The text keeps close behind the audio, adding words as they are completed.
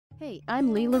Hey, I'm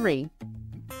Leela Ree.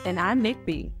 And I'm Nick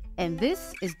B. And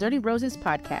this is Dirty Roses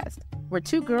Podcast, where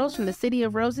two girls from the City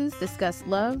of Roses discuss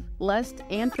love, lust,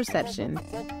 and perception.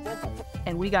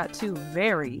 And we got two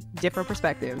very different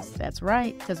perspectives. That's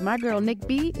right, because my girl Nick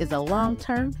B is a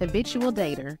long-term habitual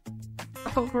dater.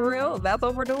 Oh, for real? That's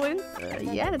what we're doing?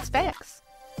 Yeah, it's facts.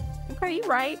 Okay, you're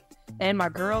right. And my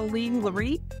girl Leela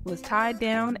Ree was tied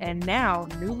down and now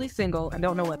newly single and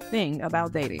don't know a thing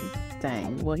about dating.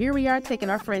 Dang. Well, here we are taking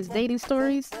our friends' dating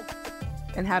stories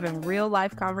and having real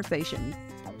life conversations.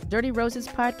 Dirty Roses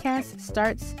Podcast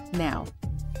starts now.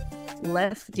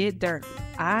 Let's get dirty.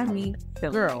 I mean,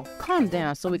 Philly. Girl, calm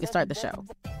down so we can start the show.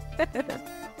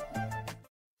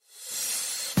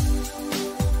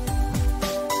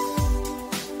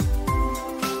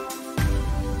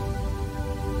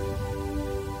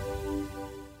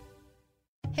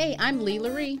 Hey, I'm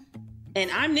Leela Ree. And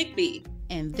I'm Nick B.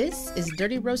 And this is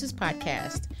Dirty Roses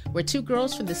Podcast, where two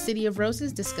girls from the City of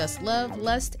Roses discuss love,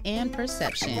 lust, and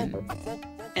perception.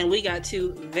 And we got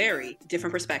two very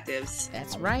different perspectives.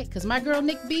 That's right, because my girl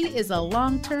Nick B is a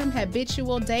long-term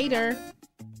habitual dater.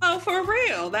 Oh, for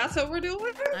real? That's what we're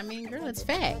doing? I mean, girl, it's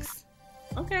facts.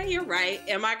 Okay, you're right.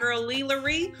 And my girl Leela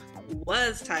Ree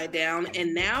was tied down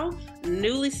and now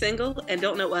newly single and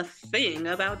don't know a thing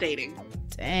about dating.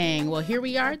 Dang, well, here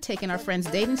we are taking our friends'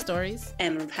 dating stories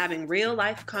and having real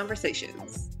life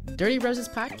conversations. Dirty Roses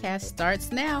Podcast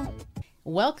starts now.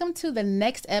 Welcome to the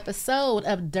next episode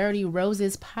of Dirty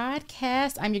Roses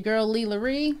Podcast. I'm your girl, Leela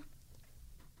Ree.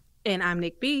 And I'm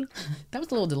Nick B. That was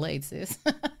a little delayed, sis.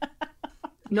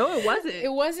 No, it wasn't.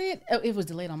 It wasn't? Oh, it was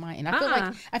delayed on mine. And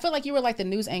I feel like you were like the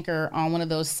news anchor on one of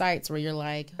those sites where you're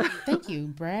like, thank you,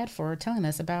 Brad, for telling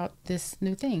us about this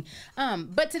new thing.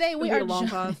 But today we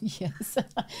are yes.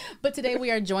 But today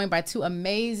we are joined by two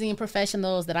amazing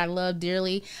professionals that I love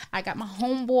dearly. I got my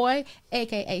homeboy,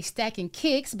 aka Stacking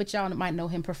Kicks, but y'all might know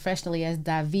him professionally as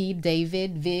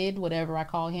David, Vid, whatever I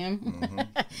call him.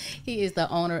 Mm-hmm. He is the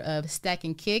owner of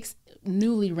Stacking Kicks,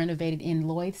 newly renovated in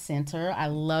Lloyd Center. I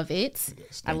love it.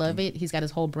 Yes, I love it. He's got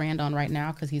his whole brand on right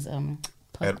now because he's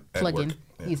plugging. Yeah.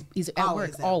 He's at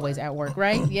work, always at work,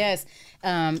 right? Yes.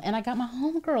 And I got my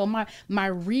homegirl, my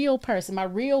real person, my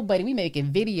real buddy. We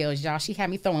making videos, y'all. She had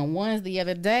me throwing ones the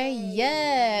other day.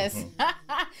 Yes.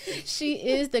 She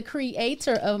is the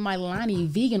creator of Milani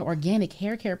vegan organic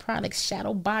hair care products,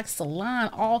 Shadowbox Salon,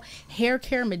 all hair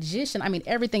care magician. I mean,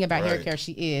 everything about hair care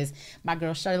she is. My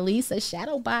girl Charlize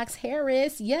Shadowbox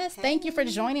Harris. Yes, thank you for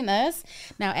joining us.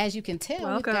 Now, as you can tell,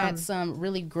 welcome. We've got some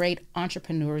really great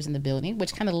entrepreneurs in the building,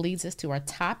 which kind of leads us to our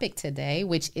topic today,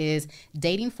 which is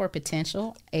dating for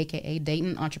potential, aka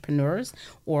dating entrepreneurs,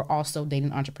 or also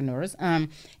dating entrepreneurs. And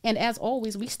as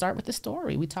always, we start with the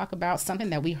story. We talk about something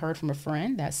that we heard from a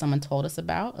friend, that someone told us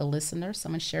about, a listener,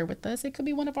 someone shared with us. It could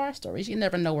be one of our stories. You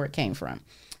never know where it came from.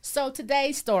 So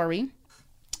today's story,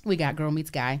 we got girl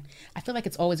meets guy. I feel like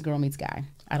it's always girl meets guy.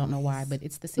 I don't know why, but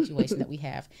it's the situation that we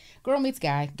have. Girl meets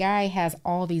guy. Guy has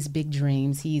all these big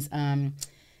dreams. He's kind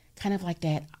of like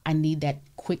that, I need that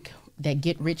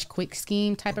get rich quick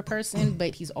scheme type of person,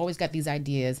 but he's always got these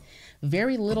ideas.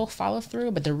 Very little follow through,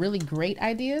 but they're really great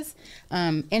ideas.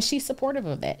 And she's supportive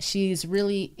of that. She's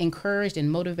really encouraged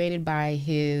and motivated by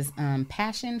his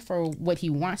passion for what he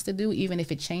wants to do, even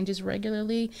if it changes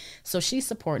regularly. So she's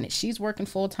supporting it. She's working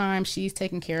full time. She's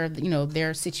taking care of,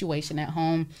 their situation at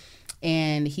home.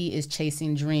 And he is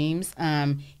chasing dreams.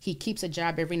 He keeps a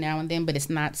job every now and then, but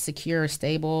it's not secure or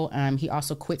stable. He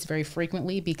also quits very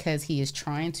frequently because he is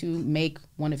trying to make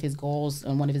one of his goals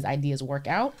and one of his ideas work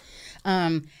out.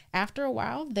 After a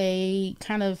while, they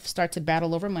kind of start to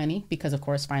battle over money because, of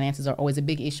course, finances are always a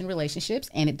big issue in relationships,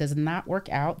 and it does not work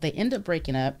out. They end up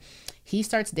breaking up. He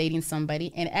starts dating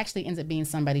somebody, and it actually ends up being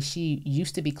somebody she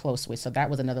used to be close with. So that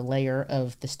was another layer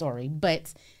of the story.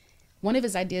 But one of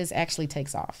his ideas actually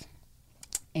takes off.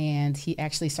 And he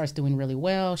actually starts doing really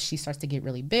well. She starts to get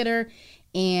really bitter.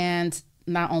 And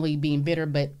not only being bitter,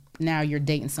 but now you're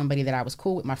dating somebody that I was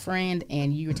cool with, my friend,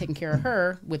 and you're taking care of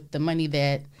her with the money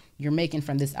that you're making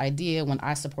from this idea when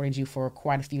I supported you for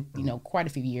quite a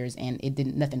few years,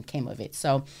 and nothing came of it.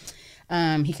 So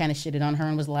he kind of shitted on her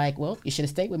and was like, well, you should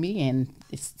have stayed with me, and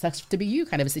it sucks to be you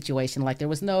kind of a situation. Like, there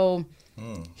was no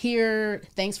here,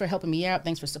 thanks for helping me out,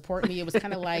 thanks for supporting me. It was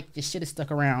kind of like, this shit has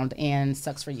stuck around and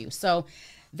sucks for you. So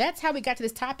that's how we got to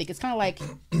this topic. It's kind of like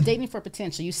dating for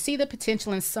potential. You see the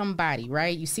potential in somebody,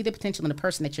 right? You see the potential in the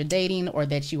person that you're dating or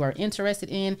that you are interested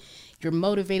in. You're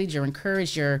motivated, you're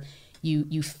encouraged,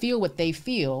 you feel what they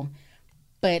feel,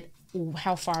 but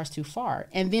how far is too far?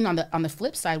 And then on the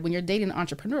flip side, when you're dating an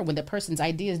entrepreneur, when the person's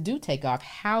ideas do take off,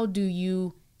 how do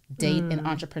you date an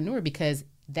entrepreneur? Because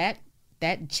that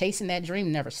that chasing that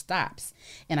dream never stops.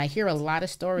 And I hear a lot of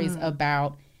stories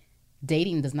about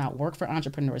dating does not work for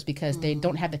entrepreneurs because they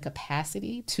don't have the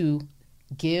capacity to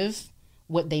give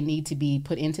what they need to be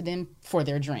put into them for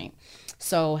their dream.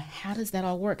 So how does that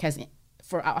all work?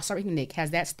 I'll start with you, Nick.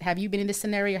 Have you been in this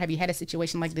scenario? Have you had a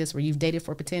situation like this where you've dated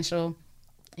for potential?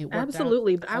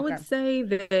 Absolutely. But I would say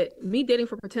that me dating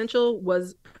for potential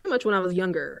was pretty much when I was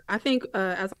younger. I think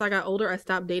as I got older, I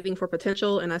stopped dating for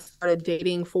potential and I started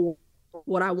dating for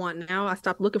what I want now. I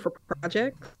stopped looking for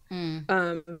projects.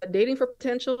 Dating for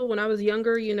potential when I was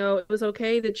younger, it was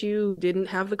okay that you didn't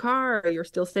have the car, you're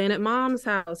still staying at mom's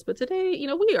house. But today,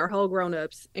 we are whole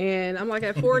grown-ups. And I'm like,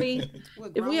 at 40,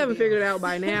 if we haven't figured it out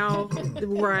by now,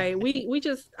 right,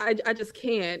 I just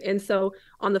can't. And so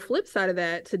on the flip side of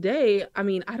that, today, I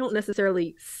mean, I don't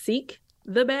necessarily seek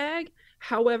the bag.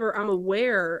 However, I'm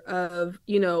aware of,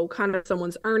 kind of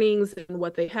someone's earnings and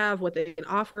what they have, what they can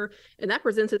offer. And that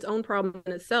presents its own problem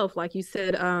in itself. Like you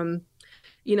said,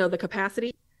 the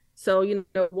capacity. So,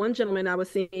 one gentleman I was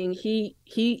seeing, he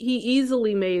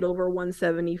easily made over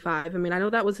 175. I mean, I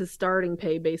know that was his starting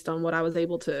pay based on what I was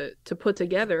able to put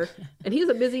together. And he's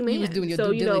a busy man. He was doing your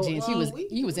due diligence.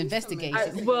 He was investigating.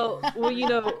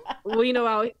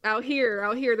 Out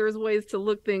here, there's ways to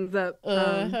look things up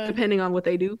depending on what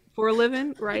they do for a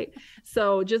living, right?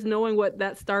 So just knowing what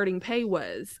that starting pay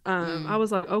was, I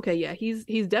was like, okay, yeah,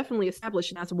 he's definitely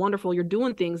established, and that's wonderful. You're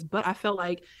doing things, but I felt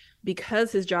like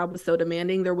because his job was so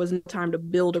demanding, there was no time to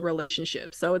build a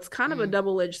relationship. So it's kind of a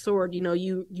double-edged sword.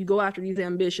 You go after these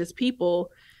ambitious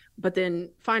people, but then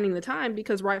finding the time,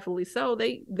 because rightfully so,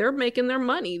 they're making their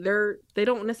money. They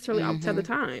don't necessarily always have the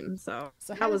time. So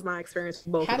that was my experience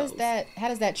with both of those. How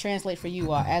does that translate for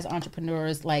you all as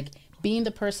entrepreneurs, like being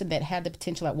the person that had the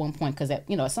potential at one point? Because at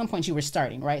some point you were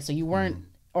starting, right? So you weren't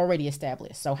already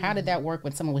established. So how did that work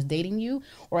when someone was dating you?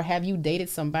 Or have you dated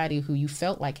somebody who you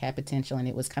felt like had potential and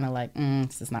it was kind of like,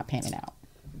 this is not panning out?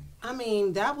 I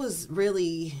mean, that was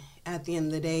really, at the end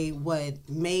of the day, what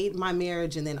made my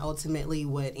marriage, and then ultimately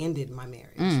what ended my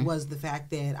marriage was the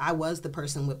fact that I was the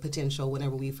person with potential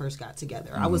whenever we first got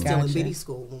together. I was still in biddy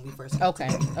school when we first got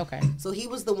together. Okay. So he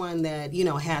was the one that,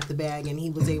 had the bag, and he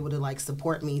was able to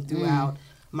support me throughout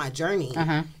my journey.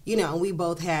 And we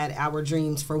both had our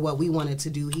dreams for what we wanted to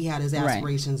do. He had his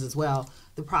aspirations as well.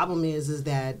 The problem is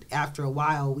that after a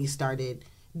while we started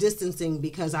distancing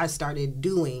because I started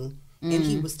doing and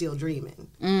he was still dreaming.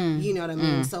 You know what I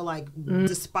mean? So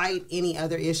despite any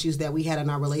other issues that we had in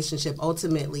our relationship,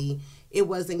 ultimately it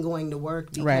wasn't going to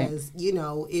work because,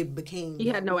 it became... He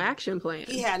had no action plan.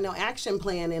 He had no action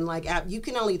plan, and you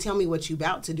can only tell me what you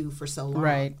about to do for so long.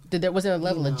 Right. Was there a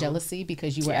level of jealousy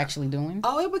because you were actually doing?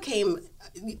 Oh, it became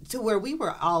to where we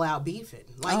were all out beefing.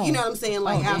 You know what I'm saying?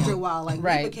 After a while,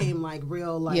 we became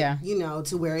real,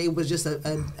 to where it was just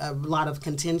a lot of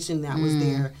contention that was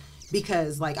there.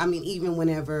 Because, even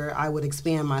whenever I would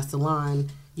expand my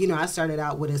salon, I started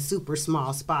out with a super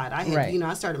small spot. I had,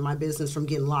 I started my business from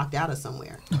getting locked out of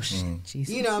somewhere. Oh, Jesus.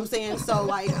 You know what I'm saying?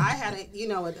 So, I had an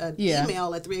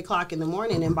email at 3 o'clock in the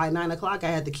morning, and by 9 o'clock, I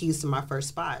had the keys to my first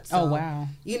spot. So, wow.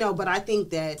 But I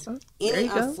think that any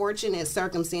unfortunate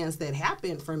circumstance that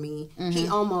happened for me, he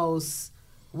almost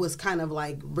was kind of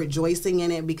rejoicing in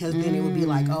it, because then it would be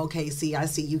okay, see, I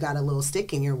see you got a little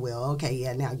stick in your wheel. Okay,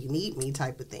 yeah, now you need me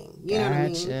type of thing. You know what I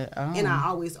mean? Oh. And I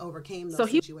always overcame those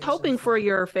situations. So he was hoping for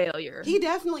your failure. He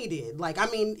definitely did.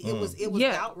 It was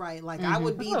outright. I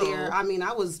would be there. I mean,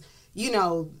 I was,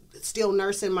 still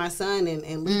nursing my son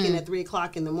and leaking at 3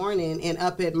 o'clock in the morning and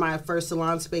up at my first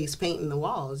salon space painting the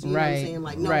walls. You know what I'm saying?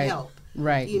 No help.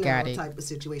 Right, got it. Type of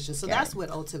situation. So that's what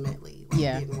ultimately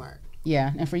didn't work.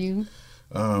 Yeah, and for you?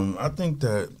 I think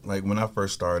that when I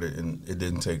first started and it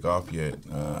didn't take off yet,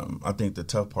 I think the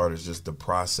tough part is just the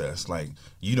process.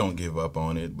 You don't give up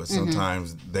on it, but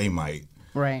sometimes they might.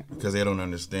 Right. Because they don't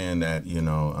understand that,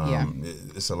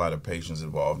 it's a lot of patience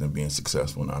involved in being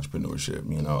successful in entrepreneurship,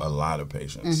 a lot of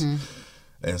patience.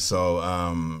 And so,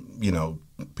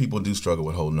 people do struggle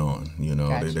with holding on,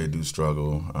 gotcha. they do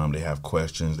struggle. They have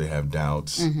questions, they have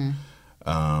doubts.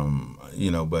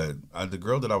 But the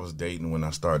girl that I was dating when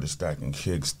I started Stacking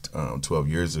Kicks 12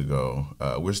 years ago,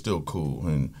 we're still cool,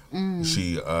 and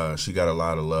she got a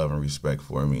lot of love and respect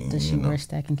for me. Does she wear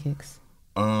Stacking Kicks?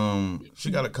 She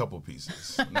got a couple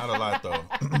pieces, not a lot though,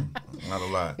 not a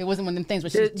lot. It wasn't one of them things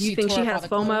where Do you think she has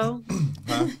FOMO?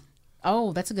 Huh?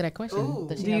 Oh, that's a good question.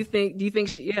 Do you think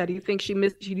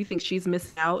she's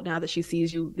missed out now that she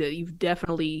sees you, that you've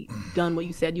definitely done what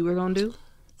you said you were going to do?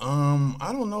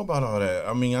 I don't know about all that.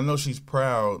 I mean, I know she's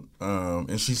proud,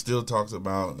 and she still talks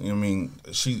about. I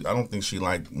don't think she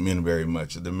liked men very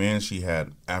much. The man she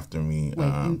had after me.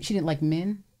 Wait, she didn't like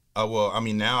men? Well, I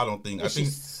mean, now I don't think.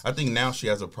 I think now she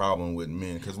has a problem with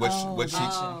men because I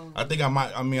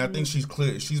think she's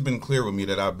clear. She's been clear with me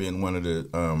that I've been one of the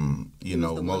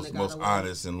most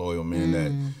honest and loyal men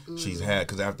that she's had.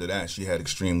 Because after that, she had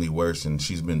extremely worse, and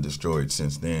she's been destroyed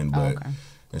since then. But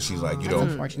and she's like,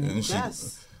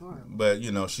 but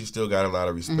she still got a lot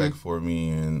of respect for me,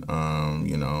 and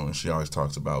and she always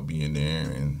talks about being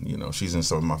there, and she's in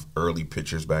some of my early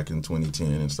pictures back in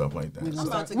 2010 and stuff like that.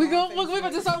 We're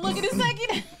going to start looking in a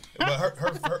second. But her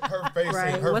face,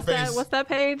 right. What's that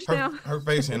page now? Her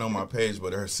face ain't on my page,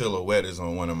 but her silhouette is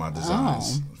on one of my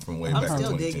designs from way back in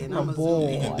 2010.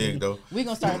 You can dig though. We're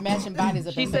gonna start matching bodies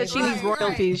up. She said she needs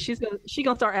royalties. Right. She's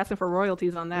gonna start asking for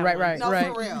royalties on that. Right. No,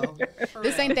 for real.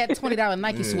 This ain't that $20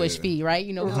 Nike swoosh fee, right?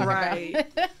 You know what I'm talking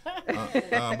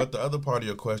about. But the other part of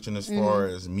your question, as far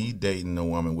as me dating a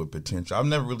woman with potential, I've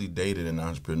never really dated an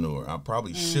entrepreneur. I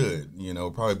probably should.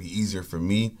 Probably be easier for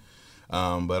me.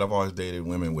 But I've always dated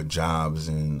women with jobs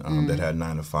and that had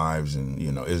 9 to 5s, and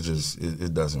it's just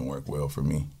it doesn't work well for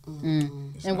me.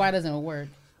 And why doesn't it work?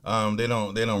 They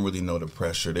don't really know the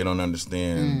pressure. They don't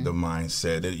understand the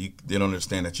mindset. They don't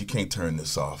understand that you can't turn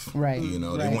this off. Right.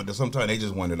 Sometimes they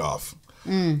just want it off.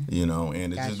 And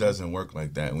it just doesn't work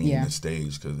like that when you're in the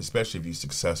stage, because especially if you're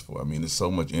successful. I mean, there's so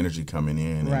much energy coming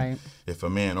in. And if a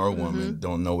man or a woman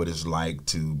don't know what it's like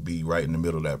to be right in the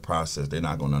middle of that process, they're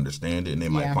not going to understand it, and they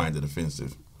might find it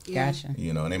offensive. Gotcha.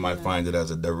 And they might find it as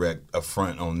a direct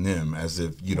affront on them, as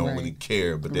if you don't really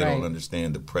care, but they don't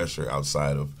understand the pressure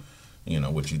outside of,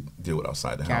 what you deal with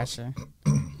outside the house.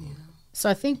 So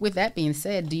I think with that being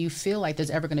said, do you feel like there's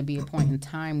ever going to be a point in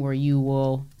time where you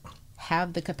will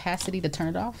have the capacity to turn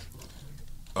it off?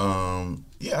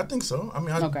 Yeah, I think so. I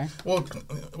mean, well,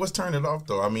 what's turning it off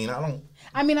though? I mean,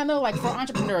 I know like for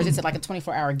entrepreneurs, it's like a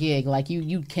 24-hour gig. Like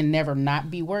you can never not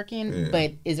be working,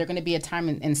 but is there going to be a time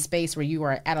and space where you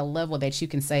are at a level that you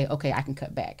can say, okay, I can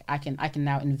cut back. I can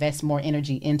now invest more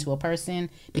energy into a person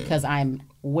because I'm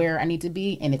where I need to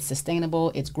be, and it's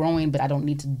sustainable, it's growing, but I don't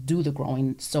need to do the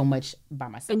growing so much by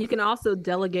myself. And you can also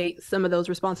delegate some of those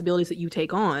responsibilities that you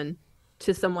take on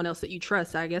to someone else that you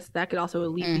trust. I guess that could also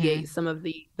alleviate some of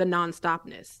the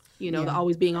non-stopness, the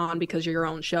always being on because you're your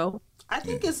own show. I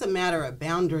think it's a matter of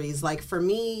boundaries. Like for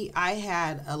me, I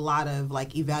had a lot of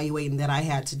like evaluating that I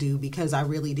had to do, because I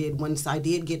really did. Once I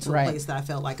did get to a place that I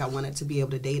felt like I wanted to be able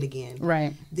to date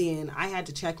again, then I had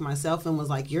to check myself and was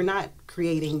like, you're not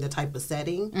creating the type of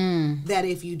setting that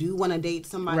if you do want to date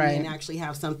somebody and actually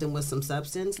have something with some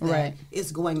substance, that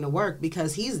it's going to work,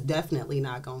 because he's definitely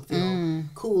not going to feel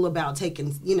cool about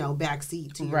taking,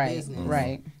 backseat to your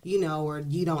business. Or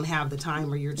you don't have the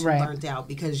time, or you're too burnt out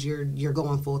because you're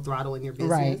going full throttle in your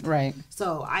business. Right.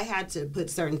 So I had to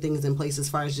put certain things in place as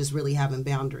far as just really having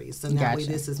boundaries. So now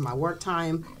this is my work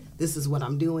time. This is what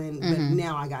I'm doing, but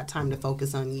now I got time to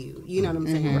focus on you. You know what I'm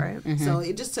saying? Right. So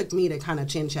it just took me to kind of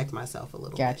chin check myself a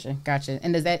little bit. Gotcha.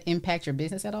 And does that impact your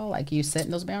business at all? Like you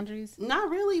setting those boundaries? Not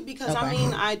really, because I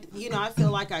mean, I feel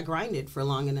like I grinded for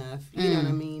long enough. You know what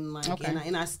I mean? Like,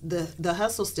 the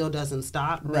hustle still doesn't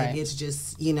stop, but it's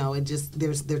just,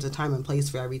 there's a time and place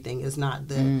for everything. It's not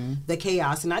the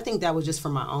chaos. And I think that was just for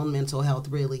my own mental health,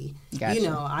 really.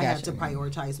 I had to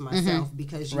prioritize myself,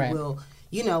 because you will.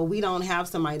 We don't have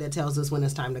somebody that tells us when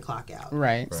it's time to clock out.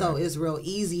 Right. So it's real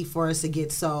easy for us to get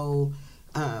so,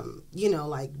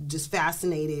 like just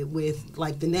fascinated with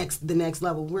like the next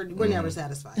level. We're never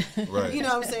satisfied. Right. You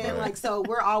know what I'm saying? Like, so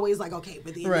we're always like, okay,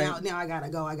 but then now I gotta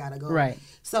go. Right.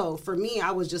 So for me,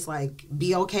 I was just like,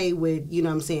 be okay with,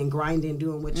 grinding,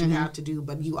 doing what you have to do,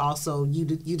 but you also,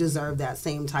 you deserve that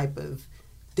same type of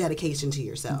dedication to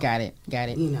yourself. Got it.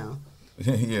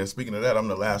 Yeah, speaking of that, I'm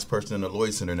the last person in the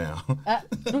Lloyd Center now.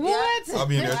 What? I'll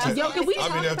be in there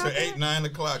till 8, 9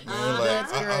 o'clock, man.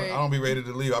 I don't be ready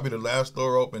to leave. I'll be the last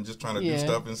door open, just trying to do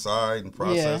stuff inside and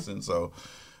processing. So,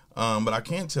 but I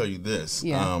can tell you this.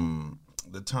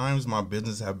 The times my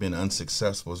business have been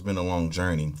unsuccessful, it's been a long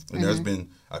journey. And there's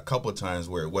been a couple of times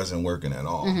where it wasn't working at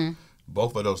all.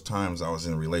 Both of those times I was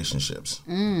in relationships.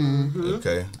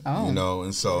 Okay? Oh.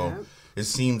 And so it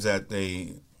seems that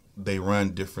they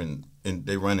run different, and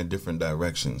they run in different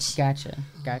directions. Gotcha.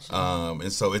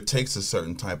 And so it takes a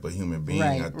certain type of human being,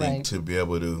 I think, to be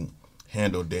able to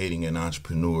handle dating an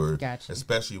entrepreneur,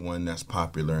 especially one that's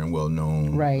popular and well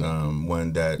known,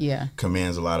 one that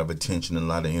commands a lot of attention and a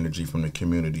lot of energy from the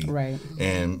community. Right.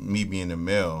 And me being a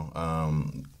male,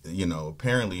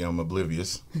 apparently I'm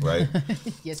oblivious, right?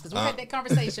 Yes, because we've had that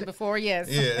conversation before. Yes.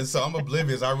 Yeah, and so I'm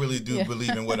oblivious. I really do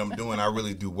believe in what I'm doing. I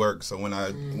really do work. So when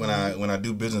I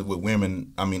do business with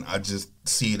women, I mean, I just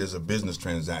see it as a business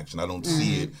transaction. I don't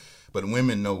see it, but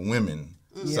women know women.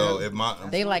 So if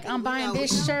they like, I'm buying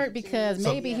this shirt because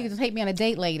maybe he can take me on a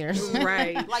date later.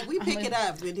 Right. Like we pick it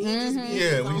up and he just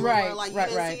be right. like,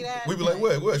 right. See that? We be like,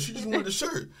 what? She just wanted a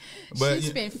shirt. But she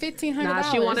spent $1,500. Nah,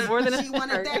 she wanted more than she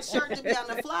wanted that shirt to be on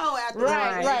the floor after.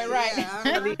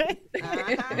 Right.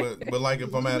 Yeah, but like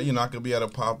if I'm at, I could be at a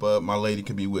pop up, my lady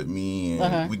could be with me,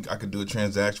 and I could do a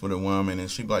transaction with a woman, and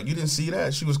she'd be like, "You didn't see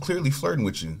that? She was clearly flirting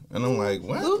with you." And I'm like,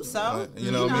 "What?" Oops, so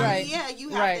you know what I mean? Right. Yeah, you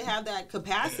have to have that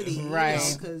capacity, right?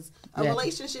 Because a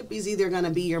relationship is either going to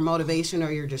be your motivation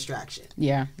or your distraction.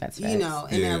 Yeah, that's facts.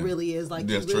 And that really is like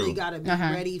that's you really true. got to be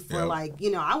ready for like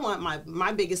I want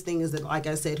my biggest thing is that, like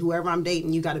I said, whoever I'm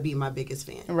dating, you got to be my biggest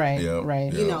fan. Right.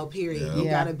 Right. Period. You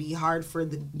got to be hard for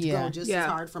the go just as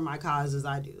hard for my cause as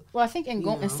I do. Well, I think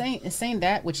in saying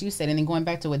that what you said, and then going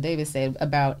back to what David said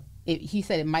about it, he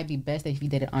said it might be best if you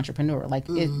did an entrepreneur. Like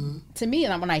to me,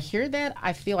 and when I hear that,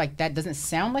 I feel like that doesn't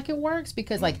sound like it works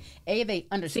because like they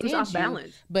understand seems off you,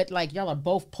 balance. but like y'all are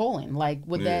both pulling. Like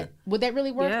would that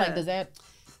really work? Like does that?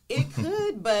 It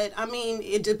could, but I mean,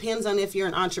 it depends on if you're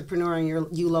an entrepreneur and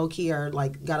you low key are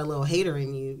like got a little hater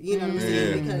in you. You know what I'm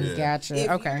saying? Because gotcha.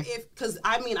 Because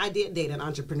I did date an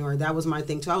entrepreneur. That was my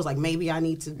thing too. I was like, maybe I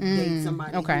need to date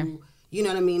somebody who, you know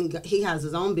what I mean? He has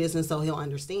his own business, so he'll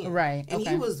understand. Right. And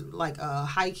he was like a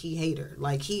high key hater.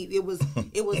 Like it was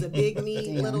a big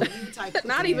me, little you type.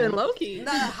 Not even low key.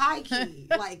 No, high key,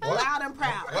 like loud and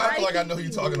proud. Well, I feel like I know who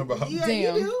you're talking about. Yeah,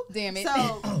 Damn. you do. Damn it.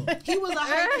 So he was a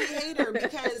high key hater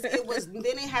because then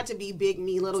it had to be big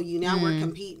me, little you. Now we're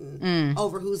competing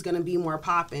over who's going to be more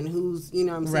popping, who's, you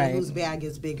know what I'm saying, whose bag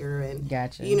is bigger. And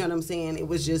you know what I'm saying? It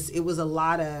was a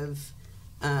lot of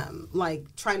like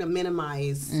trying to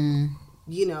minimize,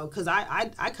 because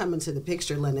I come into the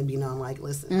picture letting it be known, like,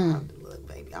 listen, look,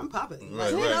 baby, I'm popping.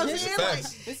 Like,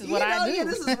 This is what I do. Yeah,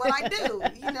 this is what I do,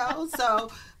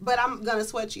 so, but I'm going to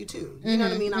sweat you too. You know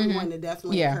what I mean? I'm going to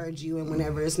definitely encourage you, and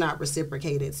whenever it's not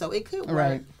reciprocated. So it could work.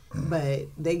 Right. But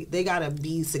they got to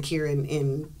be secure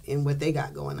in what they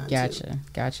got going on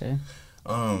Gotcha.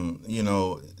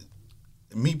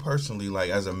 Me personally, like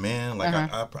as a man, like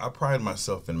I pride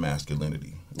myself in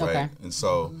masculinity, right? And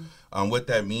so what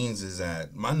that means is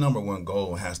that my number one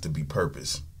goal has to be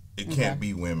purpose. It can't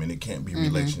be women. It can't be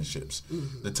relationships.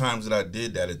 The times that I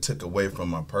did that, it took away from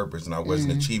my purpose and I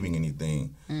wasn't achieving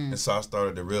anything. And so I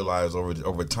started to realize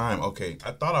over time, okay,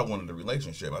 I thought I wanted a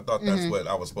relationship. I thought that's what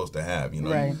I was supposed to have.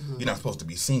 You're not supposed to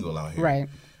be single out here. Right.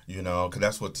 Because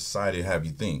that's what society have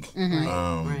you think.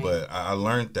 But I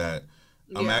learned that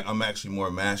I'm actually more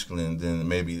masculine than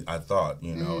maybe I thought,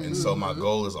 and so my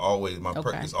goal is always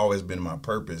it's always been my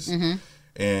purpose.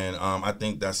 And I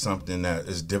think that's something that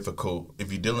is difficult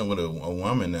if you're dealing with a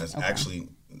woman that's actually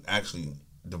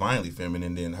divinely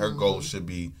feminine. Then her goal should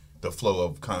be the flow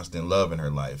of constant love in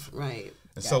her life. Right.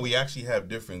 And so we actually have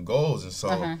different goals. And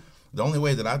so the only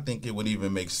way that I think it would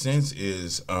even make sense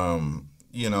is, I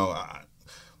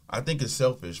think it's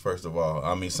selfish, first of all.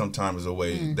 I mean, sometimes the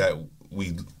way that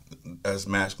we, as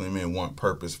masculine men, want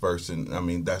purpose first. And I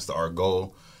mean, that's our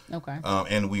goal. Okay.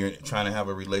 And we're trying to have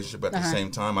a relationship at the same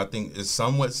time. I think it's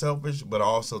somewhat selfish, but I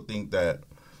also think that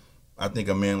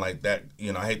a man like that,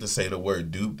 I hate to say the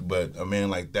word duped, but a man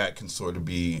like that can sort of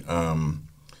be,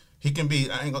 he can be,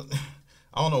 I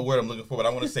don't know what I'm looking for, but I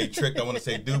want to say tricked, I want to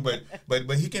say duped,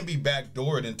 but he can be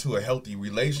backdoored into a healthy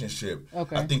relationship.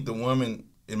 Okay. I think the woman,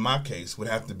 in my case, would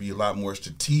have to be a lot more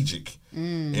strategic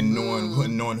in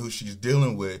knowing who she's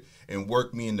dealing with and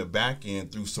work me in the back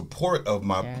end through support of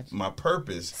my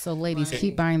purpose. So ladies,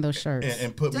 keep buying those shirts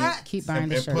and put me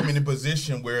put me in a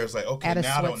position where it's like, okay,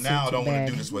 now I don't want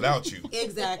to do this without you.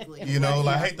 Exactly.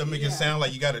 I hate to make it sound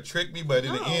like you got to trick me, but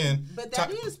in the end,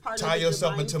 tie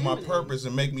yourself into my purpose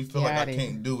and make me feel like I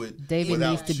can't do it. David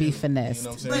needs to be finessed. You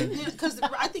know what I'm saying? Because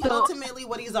I think ultimately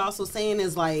what he's also saying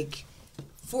is like,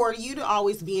 for you to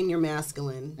always be in your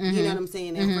masculine, you know what I'm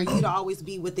saying, and for you to always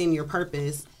be within your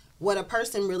purpose, what a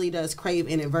person really does crave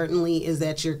inadvertently is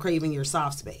that you're craving your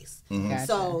soft space. Gotcha.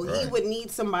 So he would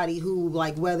need somebody who,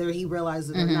 like, whether he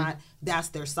realizes it or not, that's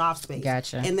their soft space.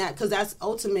 Gotcha. And that, because that's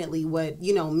ultimately what,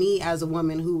 me as a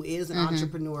woman who is an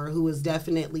entrepreneur, who is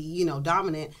definitely,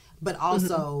 dominant, but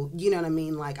also, you know what I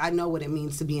mean? Like, I know what it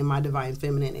means to be in my divine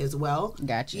feminine as well.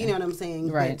 Gotcha. You know what I'm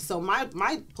saying? Right. But, so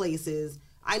my place is,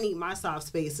 I need my soft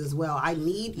space as well. I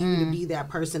need you to be that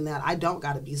person that I don't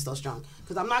got to be so strong.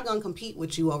 Because I'm not going to compete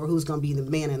with you over who's going to be the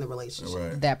man in the relationship.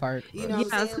 Right. That part. You know what I'm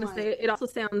saying? I was going to say, it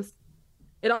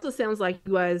also sounds like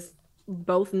you guys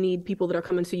both need people that are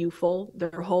coming to you full, they're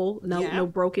whole, no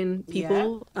broken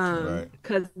people.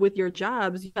 Because with your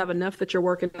jobs, you have enough that you're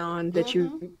working on that you're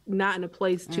not in a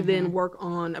place to then work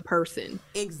on a person.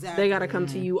 Exactly. They got to come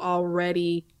to you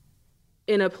already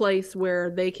in a place where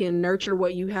they can nurture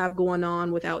what you have going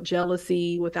on without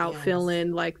jealousy, without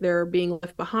feeling like they're being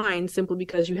left behind simply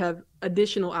because you have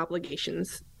additional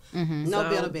obligations. No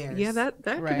Build-A-Bears. Yeah, that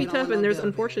could be tough. And there's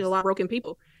unfortunately a lot of broken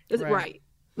people. Is it right?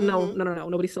 No,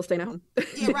 nobody's still staying at home.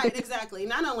 Yeah, right, exactly.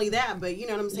 Not only that, but you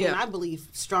know what I'm saying? I believe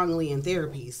strongly in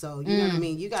therapy. So, you know what I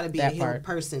mean? You got to be a healed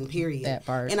person, period. That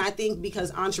part. And I think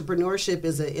because entrepreneurship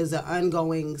is an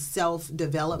ongoing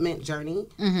self-development journey,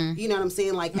 you know what I'm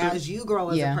saying? Like, as you grow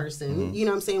as a person, you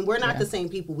know what I'm saying? We're not the same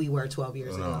people we were 12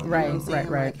 years ago. Right, you know what I'm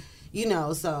right. Like, you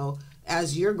know, so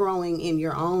as you're growing in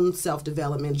your own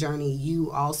self-development journey,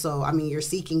 you also, I mean, you're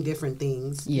seeking different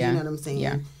things. Yeah. You know what I'm saying?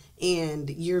 Yeah. And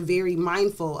you're very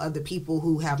mindful of the people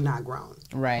who have not grown.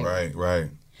 Right. You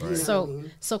know So, what I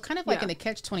mean? so kind of like in a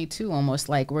catch-22 almost,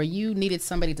 like where you needed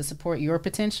somebody to support your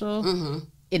potential.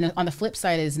 On the flip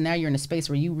side is now you're in a space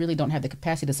where you really don't have the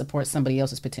capacity to support somebody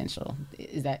else's potential.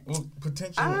 Is that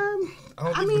potential?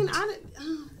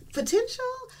 Potential.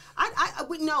 I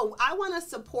would no. I want to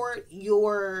support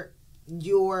your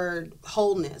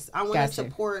wholeness. I want to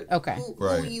support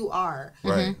who you are.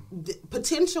 Right.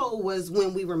 Potential was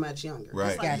when we were much younger.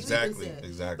 Right. Like Exactly.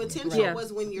 Potential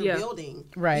was when you're building.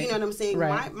 Right. You know what I'm saying?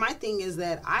 Right. My thing is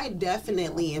that I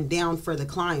definitely am down for the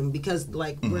climb because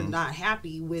like we're not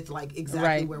happy with like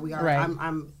exactly where we are. Right.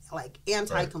 I'm like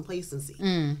anti-complacency.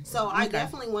 So I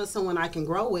definitely want someone I can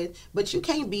grow with, but you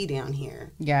can't be down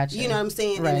here. Gotcha. You know what I'm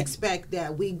saying? And expect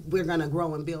that we're gonna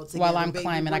grow and build together. While I'm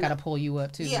climbing, I gotta pull you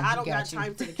up too. Yeah, I don't got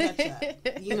time for the catch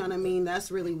up. You know what I mean?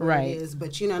 That's really what it is.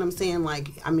 But you know what I'm saying? Like,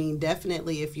 I mean,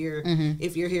 definitely if you're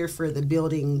here for the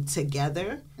building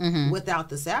together without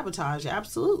the sabotage,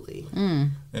 absolutely.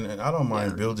 And I don't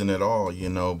mind building at all, you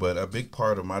know, but a big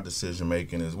part of my decision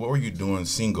making is what were you doing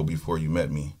single before you met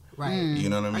me? Right. You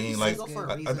know what I mean? Like,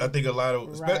 I think a lot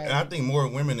of, I think more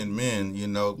women than men, you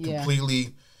know,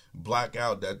 completely black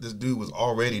out that this dude was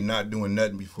already not doing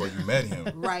nothing before you met him.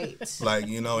 Right. Like,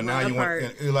 you know, and now you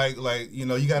want, like, you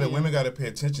know, you got to, women got to pay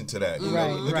attention to that. You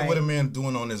know, look at what a man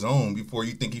doing on his own before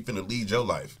you think he finna lead your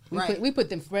life. We put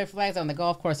them red flags on the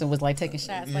golf course and was like taking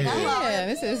shots. Like,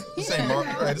 this is. This ain't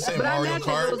Mario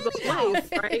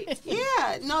Kart. Right?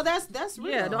 Yeah. No, that's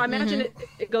real. Yeah. No, I imagine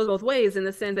it goes both ways in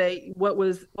the sense that what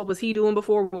was he doing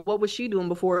before? What was she doing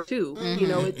before too? You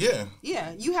know.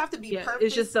 Yeah. You have to be perfect.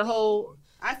 It's just the whole.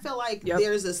 I feel like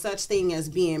there's a such thing as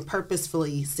being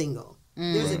purposefully single.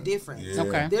 There's a difference. Yeah.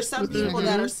 Okay. There's some people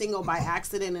that are single by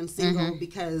accident and single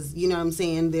because, you know what I'm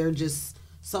saying, they're just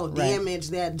so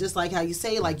damaged that just like how you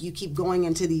say, like you keep going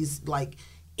into these like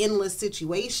endless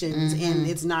situations and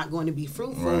it's not going to be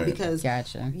fruitful because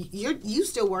you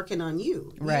still working on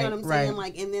you. You know what I'm saying?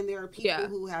 Like, and then there are people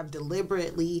who have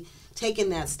deliberately taken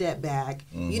that step back,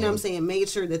 you know what I'm saying, made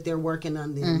sure that they're working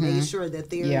on them, made sure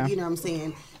that they're, you know what I'm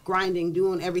saying, grinding,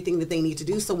 doing everything that they need to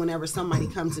do. So whenever somebody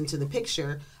comes into the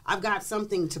picture, I've got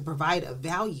something to provide of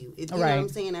value. You know what I'm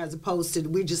saying? As opposed to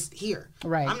we're just here.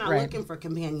 Right. I'm not looking for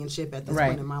companionship at this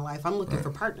point in my life. I'm looking for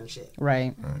partnership.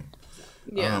 Right.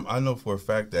 Yeah. I know for a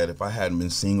fact that if I hadn't been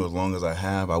single as long as I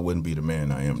have, I wouldn't be the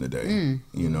man I am today.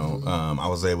 You know, I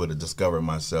was able to discover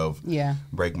myself,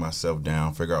 break myself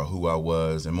down, figure out who I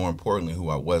was, and more importantly, who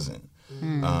I wasn't.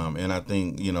 And I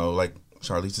think, you know, like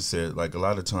Charlisa said, like a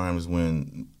lot of times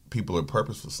when people are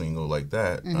purposeful single like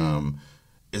that,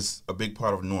 it's a big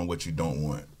part of knowing what you don't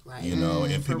want. Right. You know,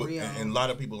 and people, and a lot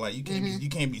of people like you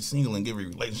can't be single and give you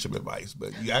relationship advice,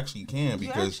 but you actually can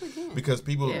because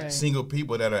people single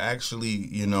people that are actually,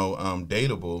 you know,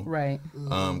 dateable,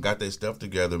 got their stuff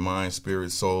together, mind,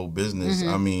 spirit, soul, business.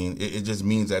 I mean, it just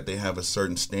means that they have a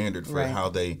certain standard for how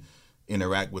they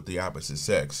interact with the opposite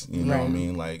sex. You know what I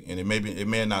mean? Like, and it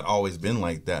may have not always been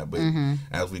like that, but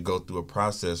as we go through a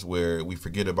process where we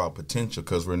forget about potential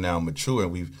because we're now mature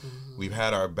and we've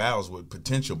had our battles with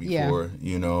potential before,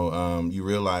 you know, you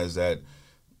realize that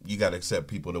you got to accept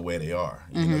people the way they are.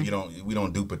 You know, we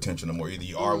don't do potential no more. Either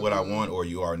you are what I want or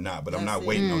you are not, but I'm not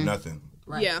waiting on nothing.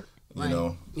 Right. Yeah. You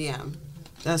know? Yeah.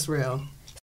 That's real.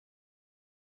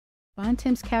 Bon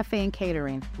Tim's Cafe and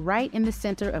Catering, right in the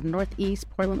center of Northeast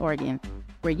Portland, Oregon,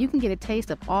 where you can get a taste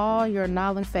of all your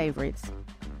Nolan favorites.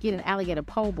 Get an alligator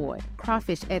po' boy,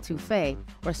 crawfish etouffee,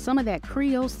 or some of that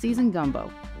Creole seasoned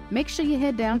gumbo. Make sure you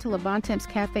head down to Le Bon Temps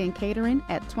Cafe and Catering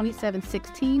at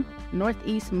 2716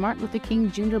 Northeast Martin Luther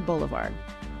King Jr. Boulevard,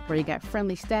 where you got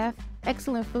friendly staff,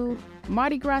 excellent food,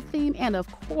 Mardi Gras theme, and of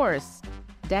course,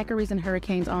 daiquiris and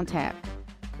hurricanes on tap.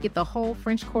 Get the whole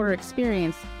French Quarter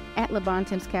experience at Le Bon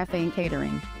Temps Cafe and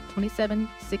Catering,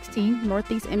 2716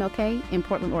 Northeast MLK in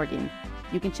Portland, Oregon.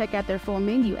 You can check out their full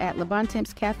menu at Le Bon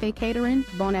Temps Cafe Catering,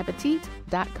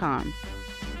 bonappetit.com.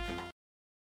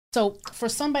 So for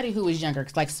somebody who is younger,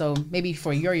 like, so maybe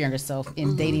for your younger self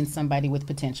in dating somebody with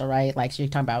potential, right? Like, so you're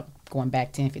talking about going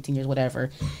back 10, 15 years, whatever.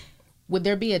 Would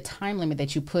there be a time limit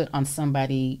that you put on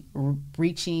somebody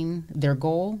reaching their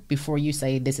goal before you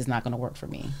say, this is not going to work for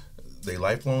me? They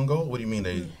lifelong goal? What do you mean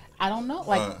they? I don't know.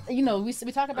 Like, we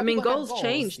talk about. I mean, goals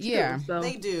change too. Yeah, so.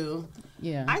 They do.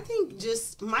 Yeah. I think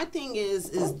just my thing is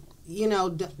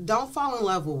don't fall in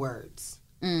love with words.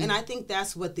 And I think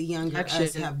that's what the younger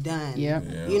us have done. Yep.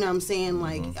 Yeah. You know what I'm saying?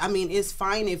 Like, I mean, it's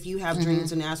fine if you have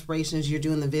dreams and aspirations, you're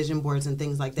doing the vision boards and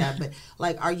things like that. But,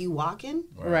 like, are you walking?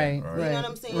 Right. You know what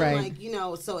I'm saying? Right.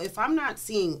 Like, so if I'm not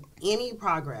seeing any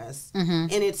progress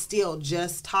and it's still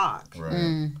just talk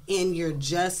and you're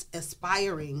just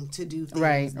aspiring to do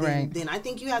things, then I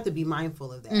think you have to be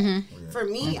mindful of that. For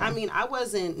me, I mean, I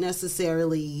wasn't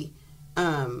necessarily...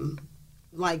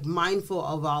 like mindful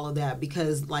of all of that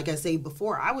because like I say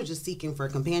before, I was just seeking for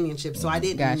companionship, so I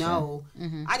didn't know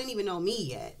I didn't even know me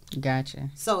yet. Gotcha.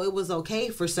 So it was okay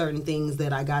for certain things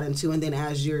that I got into, and then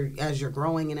as you're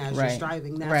growing and as you're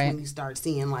striving, that's when you start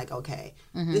seeing like, okay,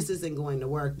 this isn't going to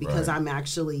work because I'm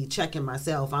actually checking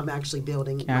myself, I'm actually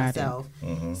building myself.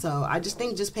 So I just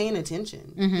think just paying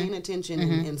attention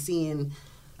and seeing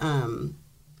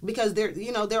because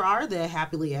there are the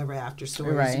happily ever after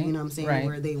stories, you know what I'm saying,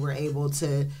 where they were able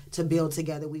to build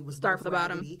together. We would start from the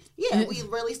bottom. Yeah, we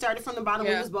really started from the bottom.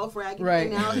 We was both raggedy,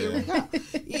 and now here we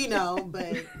go.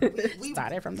 But we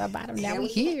started from the bottom. Now we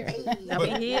here.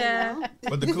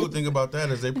 But the cool thing about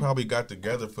that is they probably got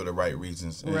together for the right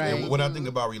reasons. And what I think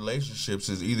about relationships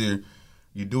is either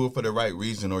you do it for the right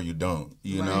reason or you don't.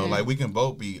 You know, like we can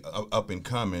both be up and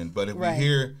coming, but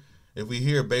if we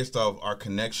hear based off our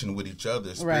connection with each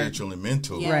other, spiritual and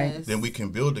mental, then we can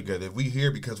build together. If we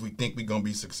hear because we think we're gonna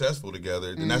be successful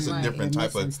together, then that's a different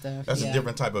type of a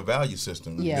different type of value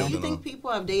system. Do you think people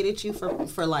have dated you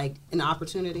for like an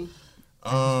opportunity?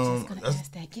 I was gonna ask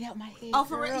that. Get out my head. Oh,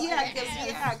 for real? Yeah,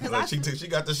 because she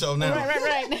got the show now.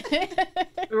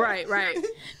 Right.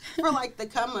 For like the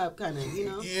come up kind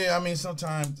of, Yeah, I mean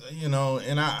sometimes, and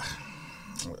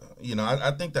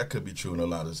I think that could be true in a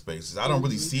lot of spaces. I don't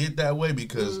really see it that way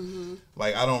because,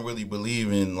 like, I don't really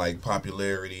believe in, like,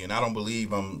 popularity, and I don't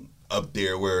believe I'm up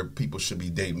there where people should be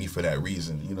dating me for that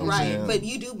reason. You know what I'm saying? But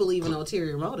you do believe in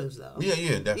ulterior motives, though.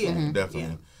 Yeah, definitely.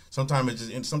 Yeah. Sometimes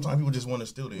people just want to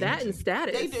steal the that and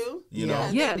status. They do. You know?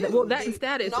 Yeah, well, that and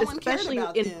status, especially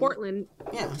in Portland.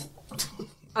 Yeah.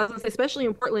 I was gonna say, especially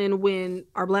in Portland when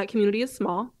our Black community is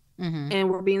small and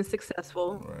we're being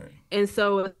successful. Right. And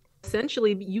so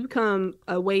essentially you become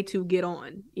a way to get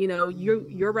on.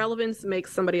 Your relevance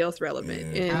makes somebody else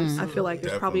relevant. And absolutely. I feel like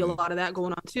there's probably a lot of that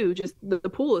going on too. Just the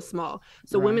pool is small.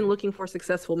 So women looking for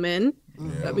successful men,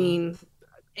 I mean,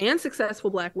 and successful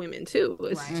Black women too.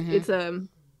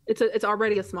 It's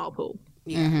already a small pool.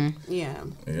 Yeah.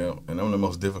 And I'm the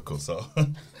most difficult, so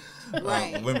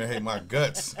women hate my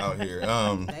guts out here.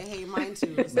 They hate mine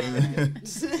too.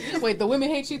 Wait, the women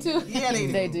hate you too? Yeah,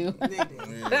 they do. They do.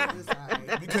 Yeah.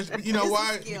 Because you know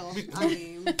why?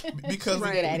 Because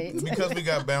we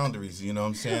got boundaries. You know what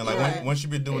I'm saying? Like once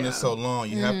you've been doing this so long,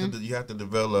 you have to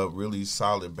develop really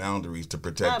solid boundaries to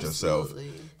protect yourself.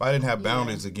 If I didn't have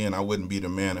boundaries, again, I wouldn't be the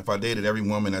man. If I dated every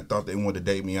woman that thought they wanted to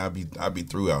date me, I'd be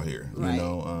through out here. You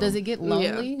know. Does it get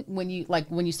lonely when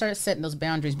you start setting those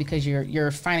boundaries because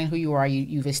you're finding who you are?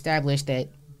 You've established that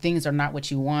things are not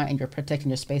what you want and you're protecting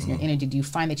your space and your energy. Do you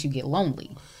find that you get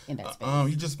lonely in that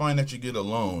space? You just find that you get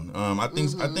alone. I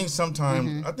think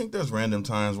sometimes I think there's random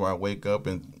times where I wake up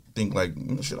and think like,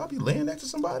 should I be laying next to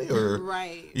somebody or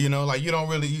like you don't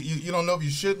really you don't know if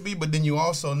you should be, but then you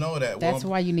also know that that's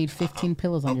why you need 15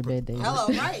 pillows on your bed, David. Hello,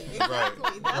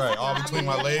 exactly. Right, all between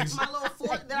my legs. My little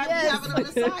fork that I be having on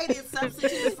the side is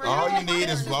substitutes for all you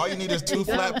need is 2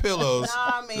 flat pillows.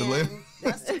 Nah, man.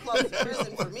 That's too close to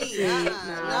prison for me.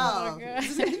 No.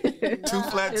 2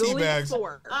 flat tea bags.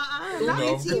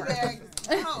 Not tea bags.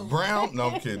 No. Brown? No,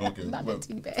 I'm kidding. Not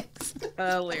tea bags.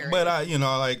 Hilarious. But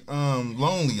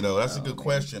lonely though. That's a good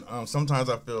question. Sometimes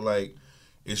I feel like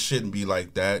it shouldn't be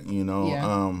like that.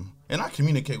 And I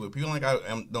communicate with people. Like I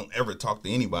don't ever talk to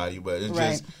anybody, but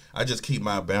it's I just keep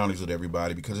my boundaries with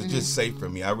everybody because it's just safe for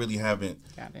me. I really haven't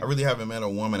met a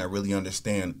woman that really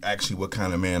understand actually what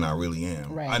kind of man I really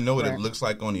am. I know what it looks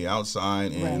like on the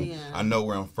outside, and I know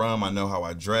where I'm from. I know how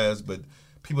I dress, but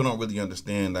people don't really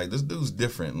understand. Like this dude's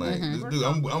different. Like this dude,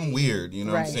 I'm weird. You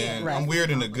know what I'm saying? I'm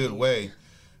weird in a good way.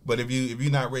 But if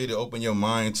you're not ready to open your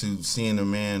mind to seeing a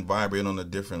man vibrate on a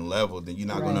different level, then you're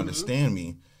not going to understand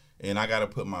me. And I got to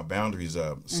put my boundaries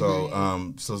up.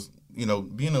 So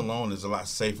being alone is a lot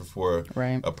safer for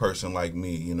a person like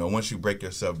me. Once you break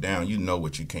yourself down, you know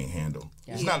what you can't handle.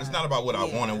 Yeah. It's not about what I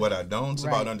want and what I don't. It's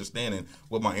about understanding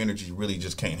what my energy really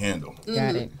just can't handle.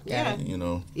 Got it. Yeah.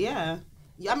 Yeah.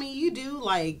 I mean, you do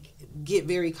like get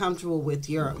very comfortable with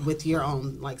your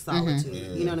own like solitude.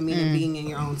 Mm-hmm. You know what I mean, and being in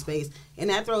your own space, and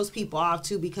that throws people off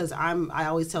too, because I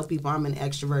always tell people I'm an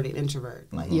extroverted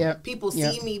introvert. Like people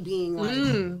see me being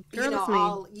like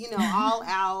all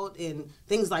out and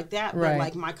things like that. But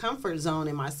like my comfort zone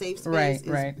and my safe space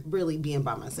is really being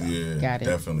by myself. Yeah, got it.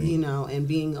 Definitely. And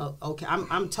being okay.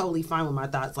 I'm totally fine with my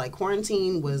thoughts. Like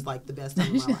quarantine was like the best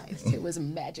time of my life. It was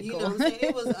magical. You know what I'm saying?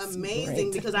 It was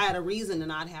amazing because I had a reason to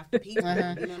not have to people.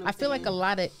 You know what I feel like a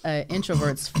lot of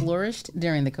introverts flourished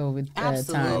during the COVID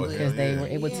time because they were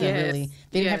able to really.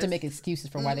 They didn't have to make excuses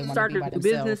for why they wanted to be by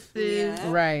themselves. Businesses.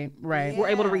 Yeah. Right. We're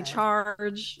able to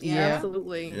recharge.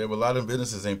 Absolutely. Yeah, but a lot of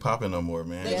businesses ain't popping no more,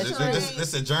 man.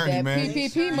 It's a journey, that man.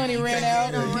 PPP money ran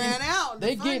out.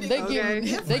 They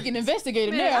getting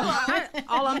investigated now.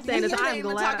 All I'm saying is I'm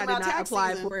glad I did not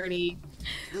apply for any.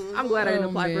 I'm glad I didn't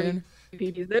apply for any.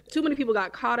 Too many people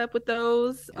got caught up with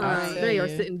those. They are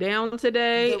sitting down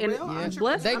today, and they're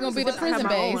gonna be the prison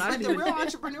base. But the real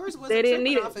entrepreneurs wasn't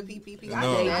tripping off of PPP.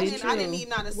 I didn't need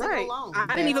not a single loan.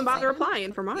 I didn't even bother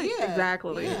applying for mine.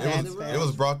 Exactly. It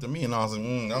was brought to me, and I was like,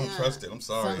 I don't trust it. I'm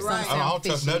sorry. I don't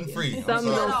trust nothing free.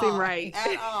 Something don't seem right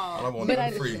at all. I don't want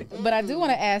nothing free. But I do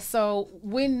want to ask. So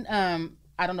when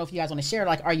I don't know if you guys want to share.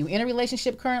 Like, are you in a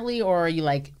relationship currently, or are you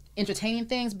like entertaining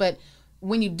things? But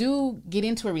when you do get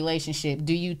into a relationship,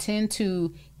 do you tend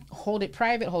to hold it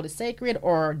private, hold it sacred,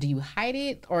 or do you hide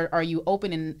it, or are you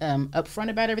open and upfront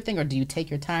about everything, or do you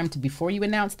take your time before you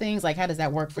announce things? Like, how does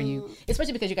that work for you?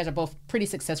 Especially because you guys are both pretty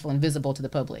successful and visible to the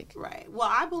public. Right. Well,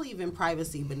 I believe in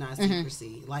privacy, but not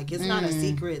secrecy. Like, it's not a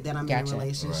secret that I'm in a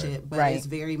relationship, but it's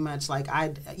very much like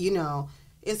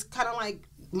it's kind of like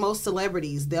most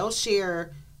celebrities. They'll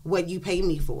share what you pay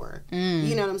me for.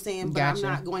 You know what I'm saying? But I'm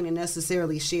not going to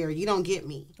necessarily share. You don't get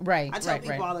me. Right. I tell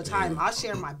people all the time, I'll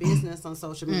share my business on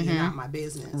social media, not my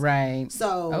business. Right.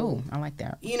 So, I like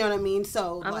that. You know what I mean?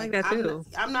 So, I like that too.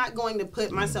 I'm not going to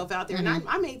put myself out there. And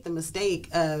I made the mistake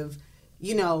of,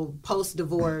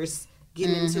 post-divorce,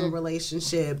 getting into a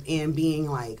relationship and being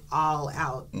like all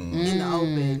out in the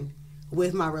open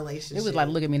with my relationship. It was like,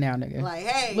 look at me now, nigga. Like,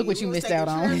 hey, look what you missed out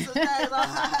on.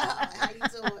 How you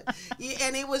doing?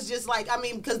 And it was just like,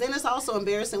 because then it's also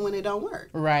embarrassing when it don't work.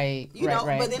 Right.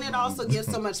 But then it also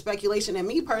gives so much speculation. And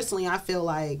me personally, I feel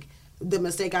like the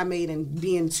mistake I made in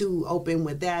being too open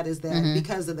with that is that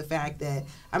because of the fact that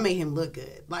I made him look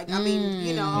good. Like,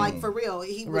 like for real,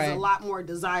 he was a lot more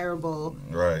desirable.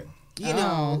 Right.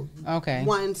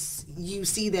 Once you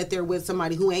see that they're with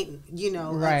somebody who ain't,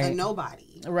 a nobody.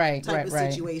 Type of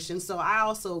situation. So I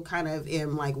also kind of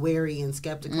am like wary and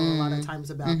skeptical a lot of times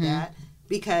about that,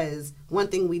 because one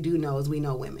thing we do know is we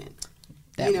know women.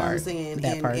 What I'm saying?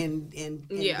 And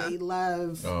they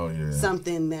love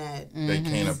something that they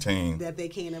can't obtain.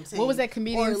 What was that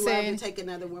comedian said? Love to take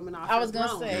another woman off. I was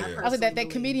gonna say. I was like that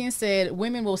comedian said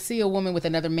women will see a woman with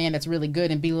another man that's really good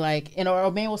and be like, or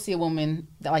a man will see a woman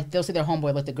that, like, they'll see their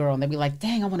homeboy with the girl and they'll be like,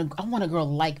 dang, I want a girl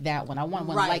like that one. I want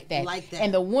one like that.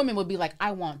 And the woman would be like,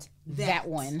 I want that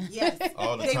one. Yes.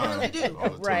 All the they time. Really do.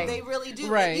 Right. They really do.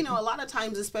 Right. And, a lot of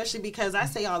times, especially because I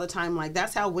say all the time, like,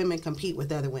 that's how women compete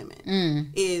with other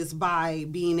women, is by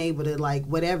being able to, like,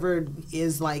 whatever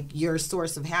is like your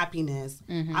source of happiness,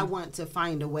 I want to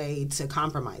find a way to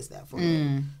compromise that for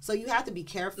you. So you have to be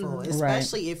careful,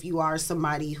 especially if you are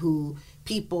somebody who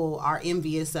people are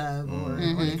envious of or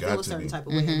they feel a certain type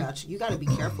of way about you. You got to be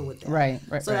careful with that. Right.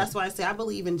 So that's why I say I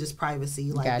believe in just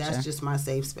privacy. Like, that's just my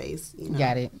safe space.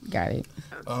 Got it.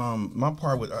 My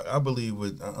part with, I believe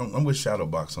with, I'm with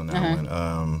Shadowbox on that one.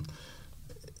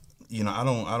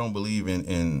 I don't believe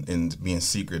in being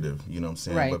secretive, you know what I'm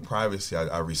saying? Right. But privacy,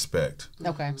 I respect.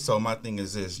 Okay. So my thing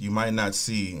is this: you might not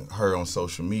see her on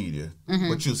social media,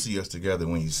 but you'll see us together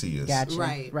when you see us. Gotcha.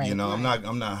 Right. I'm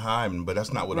not hiding, but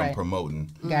that's not what I'm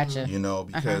promoting. Gotcha.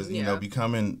 Because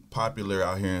becoming popular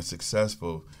out here and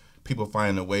successful, people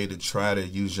find a way to try to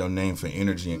use your name for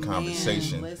energy and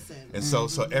conversation. And so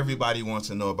everybody wants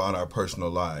to know about our personal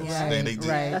lives. Right. They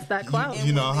That's that clout.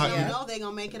 They know they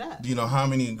gonna make it up. You know how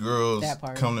many girls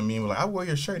come to me and be like, I wear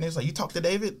your shirt, and it's like, you talk to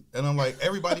David? And I'm like,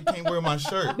 everybody can't wear my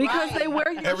shirt. Because they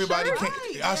wear your everybody shirt.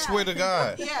 Can't. I swear to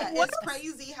God. Yeah, it's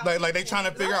crazy how like they trying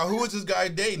to figure out who is this guy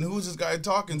dating, who is this guy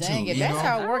talking Dang to. it, that's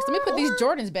how it works. Let me put these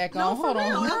Jordans back on. Hold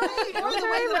on.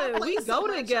 We go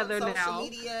together now. Social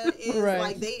media is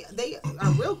like they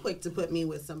are real quick to put me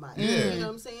with somebody. You know what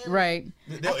I'm saying? Right.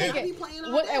 I be playing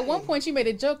all day. At one point, you made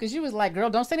a joke because you was like, "Girl,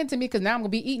 don't send it to me because now I'm gonna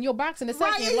be eating your box in a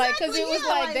second." Right, Like, because it was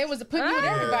exactly, like they was putting you with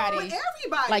everybody. With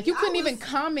everybody. Like you couldn't even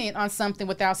comment on something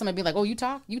without somebody being like, "Oh, you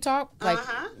talk." Like,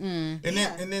 and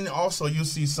then also you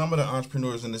see some of the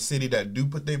entrepreneurs in the city that do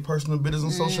put their personal business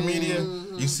on social media.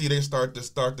 You see they start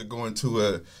to go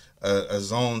into a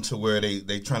zone to where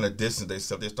they trying to distance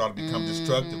themselves. They start to become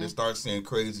destructive. They start saying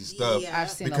crazy stuff.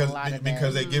 I've seen because a lot of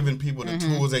because they're giving people the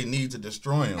tools they need to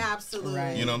destroy them. Absolutely.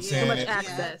 Right. You know what I'm saying? Too much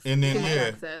access. And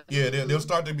then they'll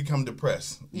start to become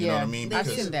depressed. You know what I mean? I've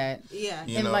seen that. Yeah.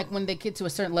 And like when they get to a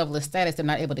certain level of status, they're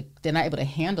not able to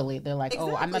handle it. They're like,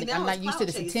 Exactly. "Oh, I'm not used to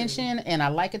this chasing. attention, and I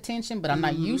like attention, but I'm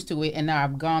not used to it, and now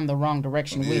I've gone the wrong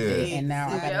direction with it, and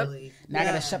now Exactly. I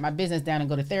gotta shut my business down and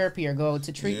go to therapy or go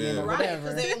to treatment or Right, whatever."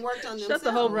 because they ain't worked on Shut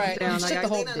the whole themselves. down. Shut the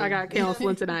whole I got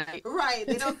counseling tonight. Right,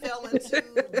 they don't fell into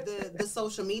the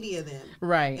social media then,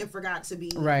 Right. and forgot to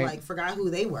be Right. forgot who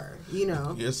they were. You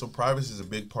know, Yeah, so privacy is a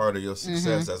big part of your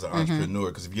success as an entrepreneur.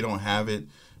 Because if you don't have it,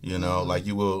 you know, like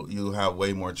you'll have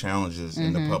way more challenges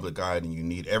in the public eye than you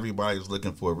need. Everybody's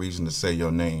looking for a reason to say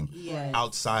your name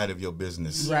outside of your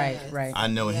business. Right. I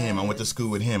know him. I went to school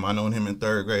with him. I known him in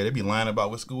 3rd grade. They be lying about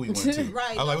what school you went to.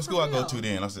 Right, I was like, no, what school for I go real. to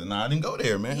then? I said, nah, I didn't go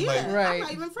there, man. yeah, Like, Right. I'm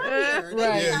not even from here. They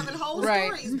Right. be having whole Right.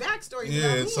 stories, backstories. yeah,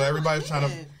 about me. so I'm everybody's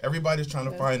like, everybody's trying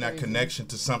to find that connection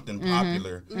to something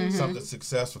popular, something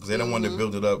successful, because they don't want to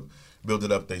build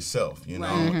it up themselves, you know.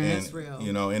 Right. And That's real.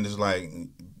 you know, and it's like,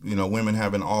 you know, women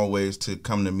having always to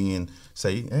come to me and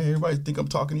say, "Hey, everybody think I'm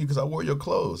talking to you because I wore your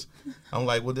clothes." I'm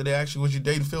like, "Well, did they actually was you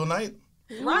dating Phil Knight?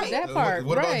 right. That part.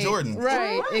 What about right. Jordan?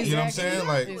 Right. Exactly. You know what I'm saying?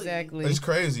 Like, exactly. it's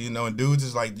crazy, you know. And dudes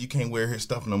is like, you can't wear his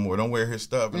stuff no more. Don't wear his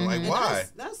stuff. And like, why?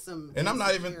 That's some. And I'm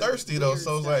not even thirsty though,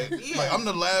 so it's like I'm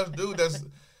the last dude that's.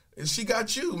 She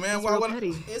got you, man. Why would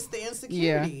I? It's the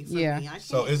insecurity. For me. I can't.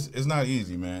 So it's not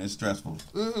easy, man. It's stressful.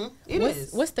 It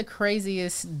is. What's the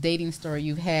craziest dating story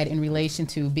you've had in relation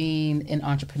to being an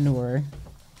entrepreneur?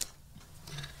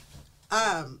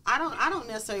 I don't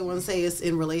necessarily want to say it's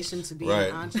in relation to being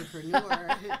an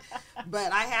entrepreneur,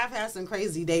 but I have had some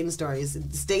crazy dating stories.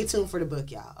 Stay tuned for the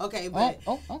book, y'all. Okay, but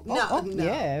no.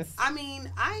 Yes. I mean,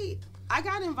 I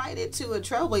got invited to a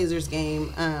Trailblazers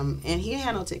game, and he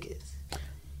had no tickets.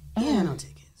 He had no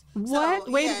tickets. What?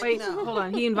 So, Wait, no. hold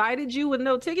on. He invited you with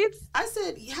no tickets? I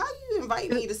said, how do you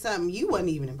invite me to something you wasn't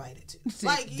even invited to?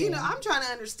 Like, you know, I'm trying to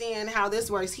understand how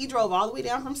this works. He drove all the way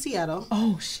down from Seattle.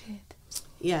 Oh shit.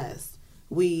 Yes.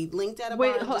 We linked at a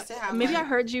Wait, bar hold just to have maybe I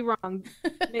heard you wrong.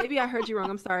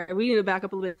 I'm sorry. We need to back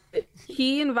up a little bit.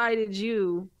 He invited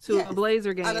you to a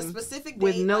Blazer game on a specific date,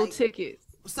 with no like, tickets.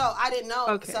 So I didn't know.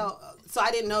 Okay. So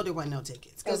I didn't know there were no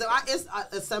tickets because it's an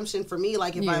assumption for me.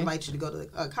 Like if I invite you to go to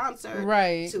a concert,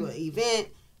 to an event,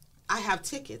 I have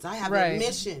tickets. I have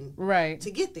admission,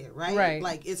 to get there. Right.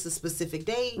 Like it's a specific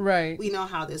date. Right. We know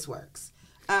how this works.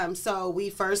 So we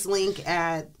first link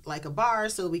at like a bar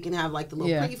so we can have like the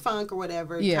little pre-funk or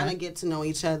whatever, kind of get to know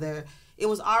each other. It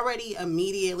was already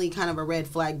immediately kind of a red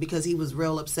flag because he was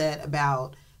real upset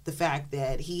about the fact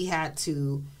that he had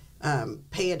to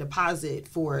pay a deposit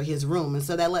for his room. And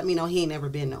so that let me know he ain't never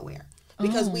been nowhere.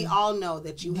 Because we all know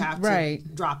that you have to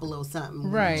drop a little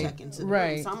something when you check into the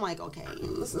room. So I'm like, okay,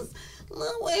 this is a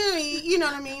little wary, you know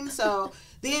what I mean? So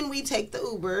then we take the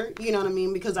Uber, you know what I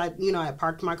mean? Because I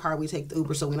parked my car, we take the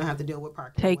Uber so we don't have to deal with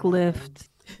parking. Take Lyft.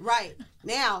 Right.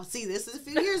 Now, see, this is a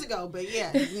few years ago, but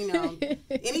yeah, you know,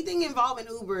 anything involving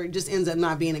Uber just ends up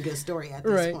not being a good story at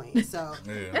this point. So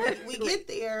we get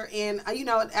there and, you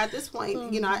know, at this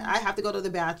point, you know, I have to go to the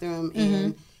bathroom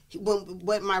and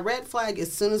when my red flag,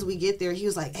 as soon as we get there, he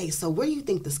was like, hey, so where do you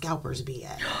think the scalpers be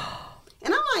at?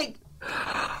 And I'm like,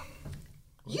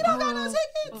 you don't got no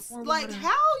tickets? Like, how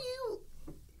you...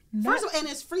 First of all, and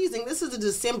it's freezing. This is a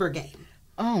December game.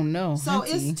 Oh, no. So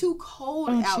it's too cold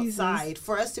outside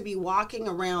for us to be walking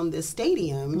around this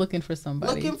stadium. Looking for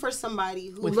somebody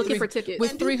who... Looking for tickets.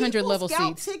 With 300 level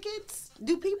seats. Tickets?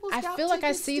 Do people scout I feel like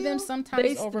I see them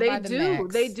sometimes over by the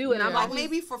Max. They do. And I'm like,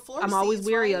 maybe for floor seats, I'm always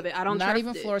weary of it. I don't Not trust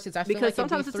even it. floor seats. I feel because like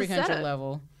sometimes it'd be it's a 300 setup.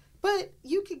 level. But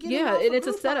you could get and it's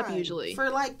a setup Groupon usually for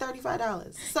like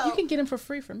 $35. So you can get them for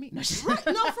free from me. No, right,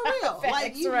 no, for real.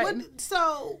 Like you would.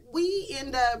 So we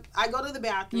end up. I go to the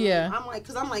bathroom. Yeah. I'm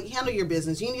like, handle your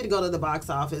business. You need to go to the box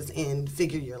office and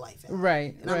figure your life out.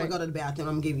 Right. And I'm gonna go to the bathroom.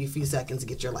 I'm gonna give you a few seconds to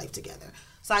get your life together.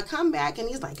 So I come back and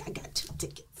he's like, I got 2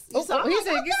 tickets. He said,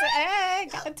 hey,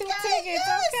 got 2 tickets. Okay.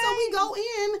 So we go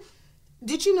in.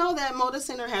 Did you know that Moda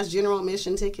Center has general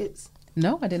admission tickets?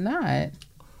 No, I did not.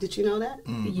 Did you know that?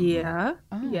 Yeah.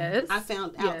 Oh. Yes. I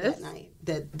found out that night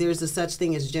that there's a such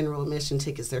thing as general admission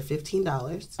tickets. They're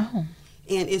 $15. Oh.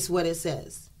 and it's what it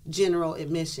says. General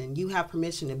admission. You have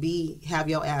permission to have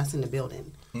your ass in the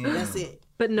building. That's it.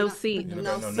 But no seat.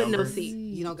 No seat.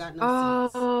 You don't got no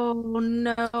seats. Oh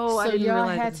no! So y'all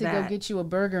had to go get you a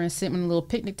burger and sit in little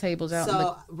picnic tables out.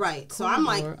 So I'm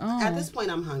like, at this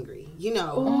point, I'm hungry. You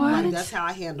know, like, that's how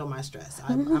I handle my stress.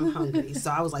 I'm hungry.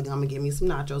 So I was like, I'm gonna get me some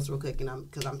nachos real quick,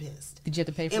 because I'm pissed. Did you have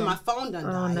to pay for it? And my phone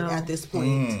done died at this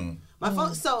point. My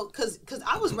phone, because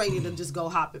I was ready to just go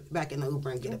hop back in the Uber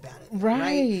and get up at it.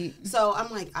 Right. So I'm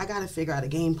like, I gotta figure out a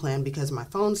game plan because my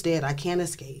phone's dead. I can't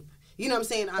escape. You know what I'm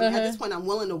saying? At this point, I'm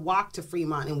willing to walk to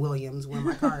Fremont and Williams where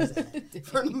my car is at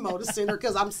from the motor center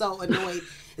because I'm so annoyed.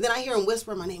 And then I hear him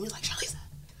whisper my name. He's like, Shalisa.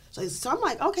 So I'm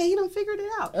like, okay, he done figured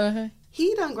it out.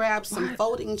 He done grabbed some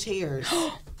folding chairs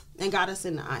and got us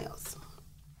in the aisles.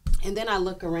 And then I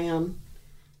look around.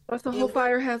 That's the whole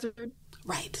fire hazard.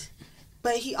 Right.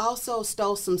 But he also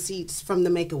stole some seats from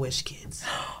the Make-A-Wish kids.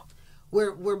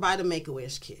 We're by the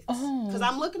Make-A-Wish kids. Because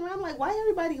I'm looking around like, why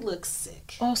everybody looks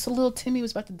sick? Oh, so little Timmy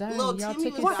was about to die. Little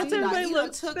Timmy was about to die. He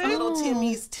took little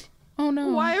Timmy's... Oh, no.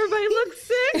 Why everybody looks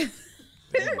sick?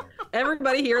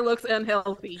 Everybody here looks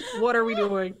unhealthy. What are we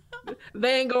doing?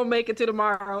 They ain't gonna make it to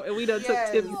tomorrow, and we done took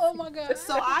Timmy. Oh, my God.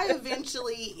 So I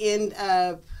eventually end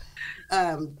up...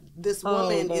 this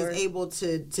woman is able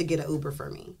to get an Uber for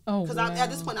me. Because at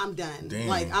this point I'm done.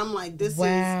 Damn. I'm like, this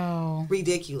is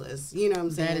ridiculous. You know what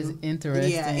I'm saying? That is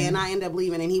interesting. Yeah, and I end up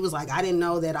leaving, and he was like, I didn't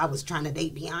know that I was trying to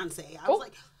date Beyonce. I was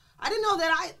like, I didn't know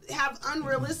that I have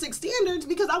unrealistic standards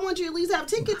because I want you to at least have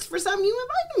tickets for something you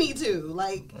invited me to.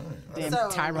 Like, damn,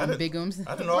 Tyrone Biggums.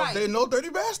 I didn't know I was dating no dirty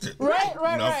bastard. Right.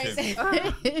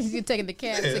 You're taking the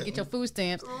cab to get your food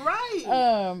stamps.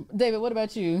 Right. David, what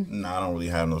about you? Nah, I don't really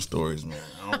have no stories, man.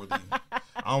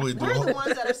 I don't really do. We're the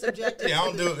ones that are subjective. Yeah, I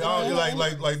don't do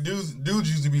like dudes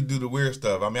used to do the weird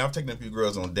stuff. I mean, I've taken a few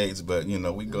girls on dates, but you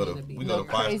know, we go to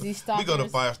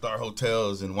 5-star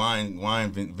hotels and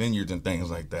wine vineyards and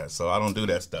things like that. So I don't do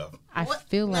that stuff. I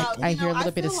feel like I hear a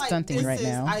little bit of stunting right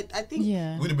now. I think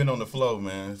we'd have been on the flow,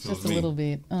 man. Just a little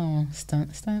bit. Oh, stunt.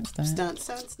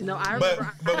 No, I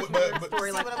remember. But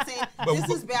see what I'm saying? This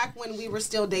is back when we were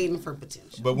still dating for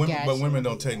potential. But women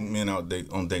don't take men out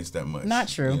on dates that much. Not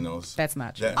true. You know, that's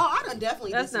not true. I done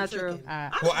definitely. That's not true.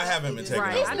 Well, I haven't been taken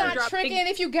out. It's not tricking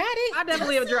if you got it. I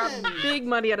definitely have dropped big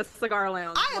money at a cigar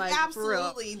lounge. I have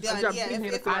absolutely done.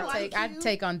 I'd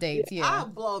take on dates. Yeah, I'll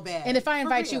blow back. And if I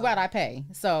invite you out, I pay.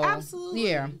 So absolutely,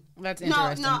 yeah, that's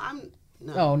interesting.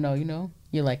 No. Oh no,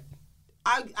 you're like.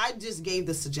 I just gave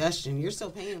the suggestion. You're still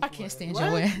paying for I can't stand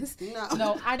your ass.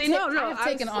 No, I've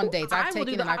taken on dates. I've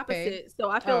taken and I've paid.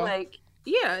 So I feel like,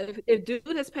 if dude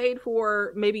has paid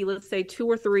for maybe, let's say, 2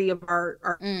 or 3 of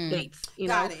our dates, you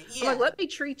know, I'm like, let me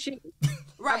treat you.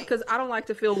 Right. Because I don't like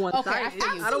to feel one-sided.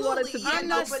 Okay, I don't want it to be. I'm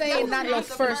not saying not your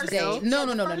first date. No.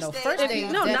 First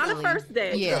date. No, not a first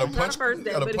date. Yeah. Got a punch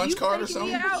card or something?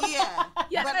 Yeah.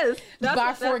 Yes.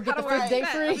 Buy 4, get the first date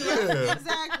free. Yeah,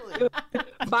 exactly.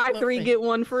 Buy 3, get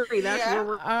 1 free. That's where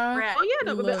we're at.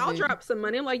 But I'll drop some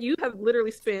money. I'm like, you have literally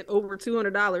spent over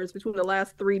 $200 between the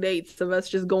last 3 dates of us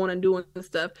just going and doing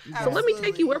stuff. So let me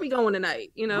take you where we going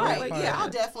tonight. You know? Right.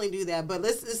 I'll definitely do that. But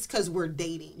this is because we're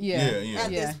dating. Yeah. At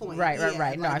this point. Right.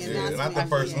 No, not the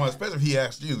first one, especially if he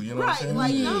asked you. You know what I'm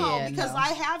saying? Because I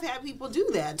have had people do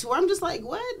that. To where I'm just like,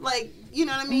 what? Like, you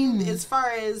know what I mean? As far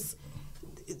as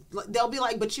they'll be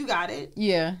like, but you got it.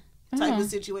 Yeah. Type of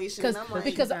situation.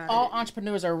 Because all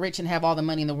entrepreneurs are rich and have all the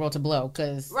money in the world to blow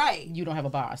because you don't have a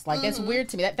boss. Like, that's weird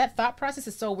to me. That thought process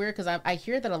is so weird because I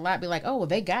hear that a lot. Be like, oh, well,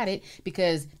 they got it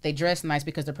because they dress nice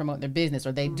because they're promoting their business,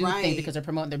 or they do things because they're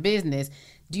promoting their business.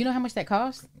 Do you know how much that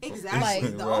costs? Exactly.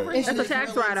 It's a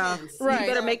tax write-off. Right. You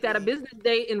better make that a business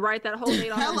date and write that whole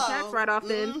date on the tax write-off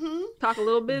then. Talk a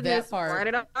little business. That part. Write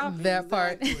it off. That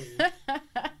part.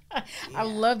 I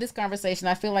love this conversation.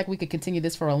 I feel like we could continue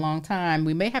this for a long time.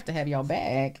 We may have to have y'all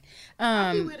back.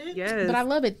 Yes. But I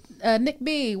love it. Nick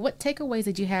B, what takeaways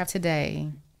did you have today?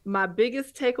 My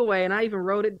biggest takeaway, and I even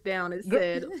wrote it down, it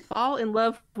said, fall in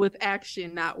love with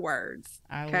action, not words.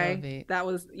 I love it. That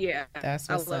was, That's what's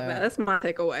I love that. That's my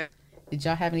takeaway. Did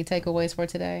y'all have any takeaways for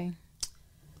today?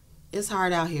 It's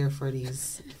hard out here for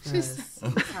these. It's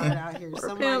hard out here.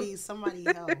 Somebody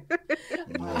help.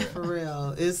 For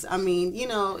real. It's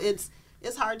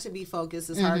hard to be focused.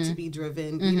 It's hard to be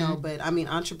driven, you know, but I mean,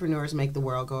 entrepreneurs make the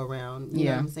world go around. You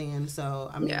know what I'm saying?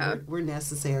 So, I mean, we're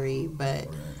necessary, but,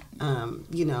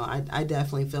 you know, I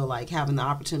definitely feel like having the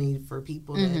opportunity for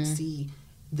people to see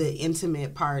the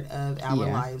intimate part of our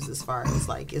lives, as far as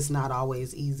like it's not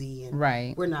always easy, and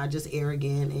we're not just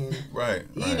arrogant and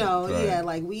you know,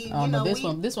 like we, you know,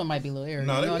 this one might be a little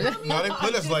arrogant. No, they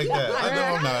put us like that. I know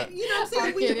I'm not. You know what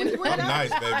I'm saying? I'm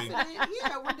nice, baby.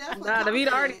 Yeah, we're definitely.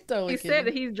 David already said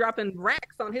that he's dropping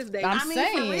racks on his date. I'm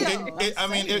saying.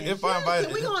 If I invite,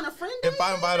 can we go on a friend? If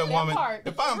I invite a woman,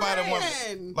 if I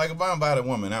invite a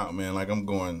woman out, man, like I'm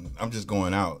just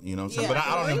going out. You know what I'm saying? But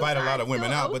I don't invite a lot of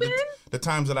women out. But the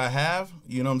times that I have,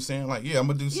 you know what I'm saying? Like, I'm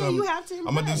gonna do something. You have to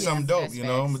I'm gonna do something dope. You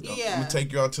know, I'm gonna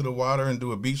take you out to the water and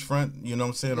do a beachfront. You know what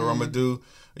I'm saying? Or I'm gonna do,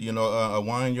 you know, a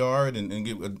wine yard and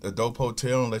get a dope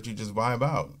hotel and let you just vibe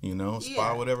out. You know,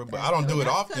 spa, whatever. But I don't do it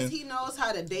often. Because he knows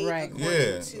how to date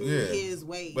according to his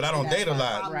way. But I don't date a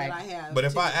lot. But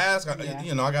if I ask,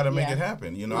 you know, I got to make it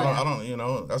happen. You know, I don't. You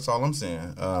know, that's all I'm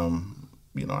saying.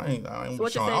 You know, I ain't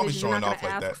so I'll be showing off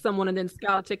like that. Someone and then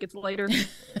scout tickets later. No,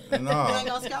 you ain't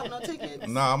gonna scout no tickets.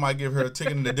 No, I might give her a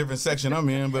ticket in a different section I'm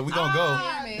in, but we gonna go.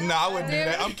 No, I wouldn't do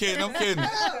that. I'm kidding.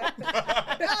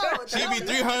 She be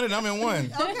 300. I'm in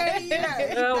one. Okay,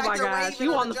 yeah. Oh my gosh,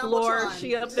 you on the floor?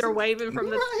 She up there waving from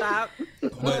the top.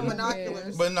 But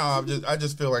no, I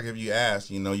just feel like if you ask,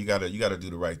 you know, you gotta do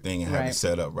the right thing and have it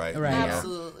set up right. Right. You know?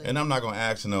 Absolutely. And I'm not gonna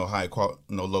ask no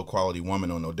low quality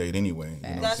woman on no date anyway.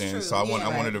 You know what I'm saying? True. So I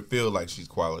want her to feel like she's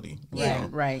quality. Yeah,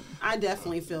 right. I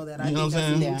definitely feel that. I you know think what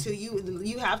I'm that's the thing too.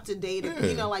 You have to date it.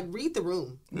 You know, like read the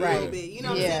room a little bit. You know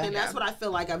what I'm saying? And that's what I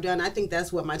feel like I've done. I think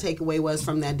that's what my takeaway was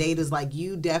from that date is like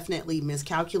you definitely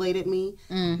miscalculated me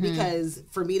because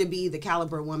for me to be the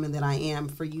caliber woman that I am,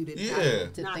 for you to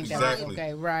not think exactly.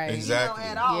 Okay, right. Exactly. You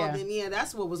know, at all, then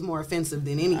that's what was more offensive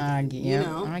than anything. You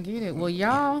know? I get it. Well,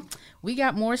 y'all, we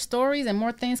got more stories and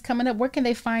more things coming up. Where can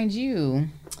they find you?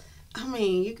 I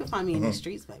mean, you can find me in the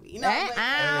streets, baby. You know, so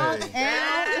I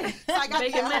got to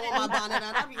get home with my bonnet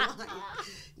on. I'll be lying.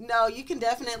 No, you can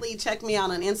definitely check me out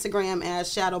on Instagram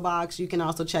as Shadowbox. You can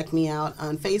also check me out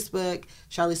on Facebook,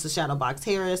 Charlize the Shadowbox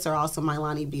Harris, or also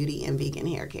Milani Beauty and Vegan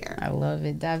Hair Care. I love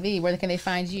it. David, where can they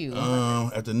find you?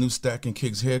 At the new Stacking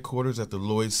Kicks headquarters at the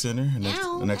Lloyd Center,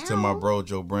 next to my bro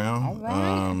Joe Brown. All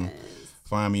right.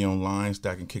 Find me online,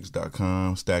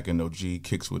 stackinkicks.com, stacking no G,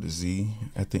 kicks with a Z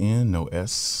at the end, no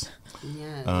S.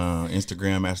 Yes.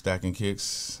 Instagram at Stacking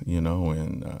Kicks, you know,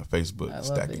 and Facebook,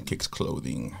 Stacking Kicks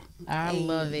Clothing. I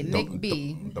love it. Nick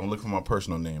B. Don't look for my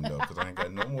personal name, though, because I ain't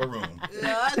got no more room.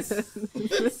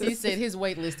 He said his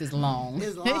wait list is long.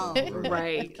 It's long.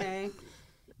 Right. Okay.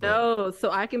 No,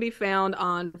 so I can be found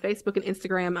on Facebook and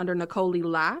Instagram under Nicole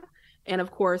La. And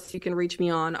of course, you can reach me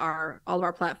on all of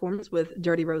our platforms with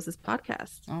Dirty Roses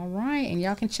Podcast. All right. And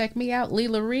y'all can check me out,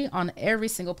 Leighlarie, on every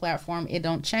single platform. It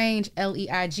don't change.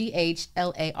 LEIGHLARIE.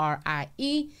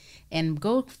 And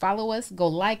go follow us, go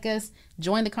like us,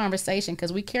 join the conversation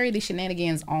because we carry these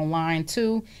shenanigans online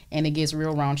too. And it gets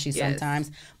real raunchy sometimes.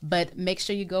 But make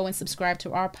sure you go and subscribe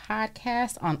to our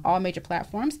podcast on all major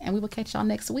platforms. And we will catch y'all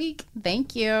next week.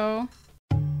 Thank you.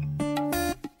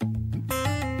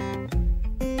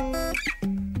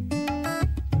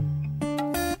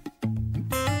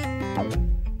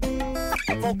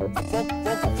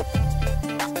 Vocal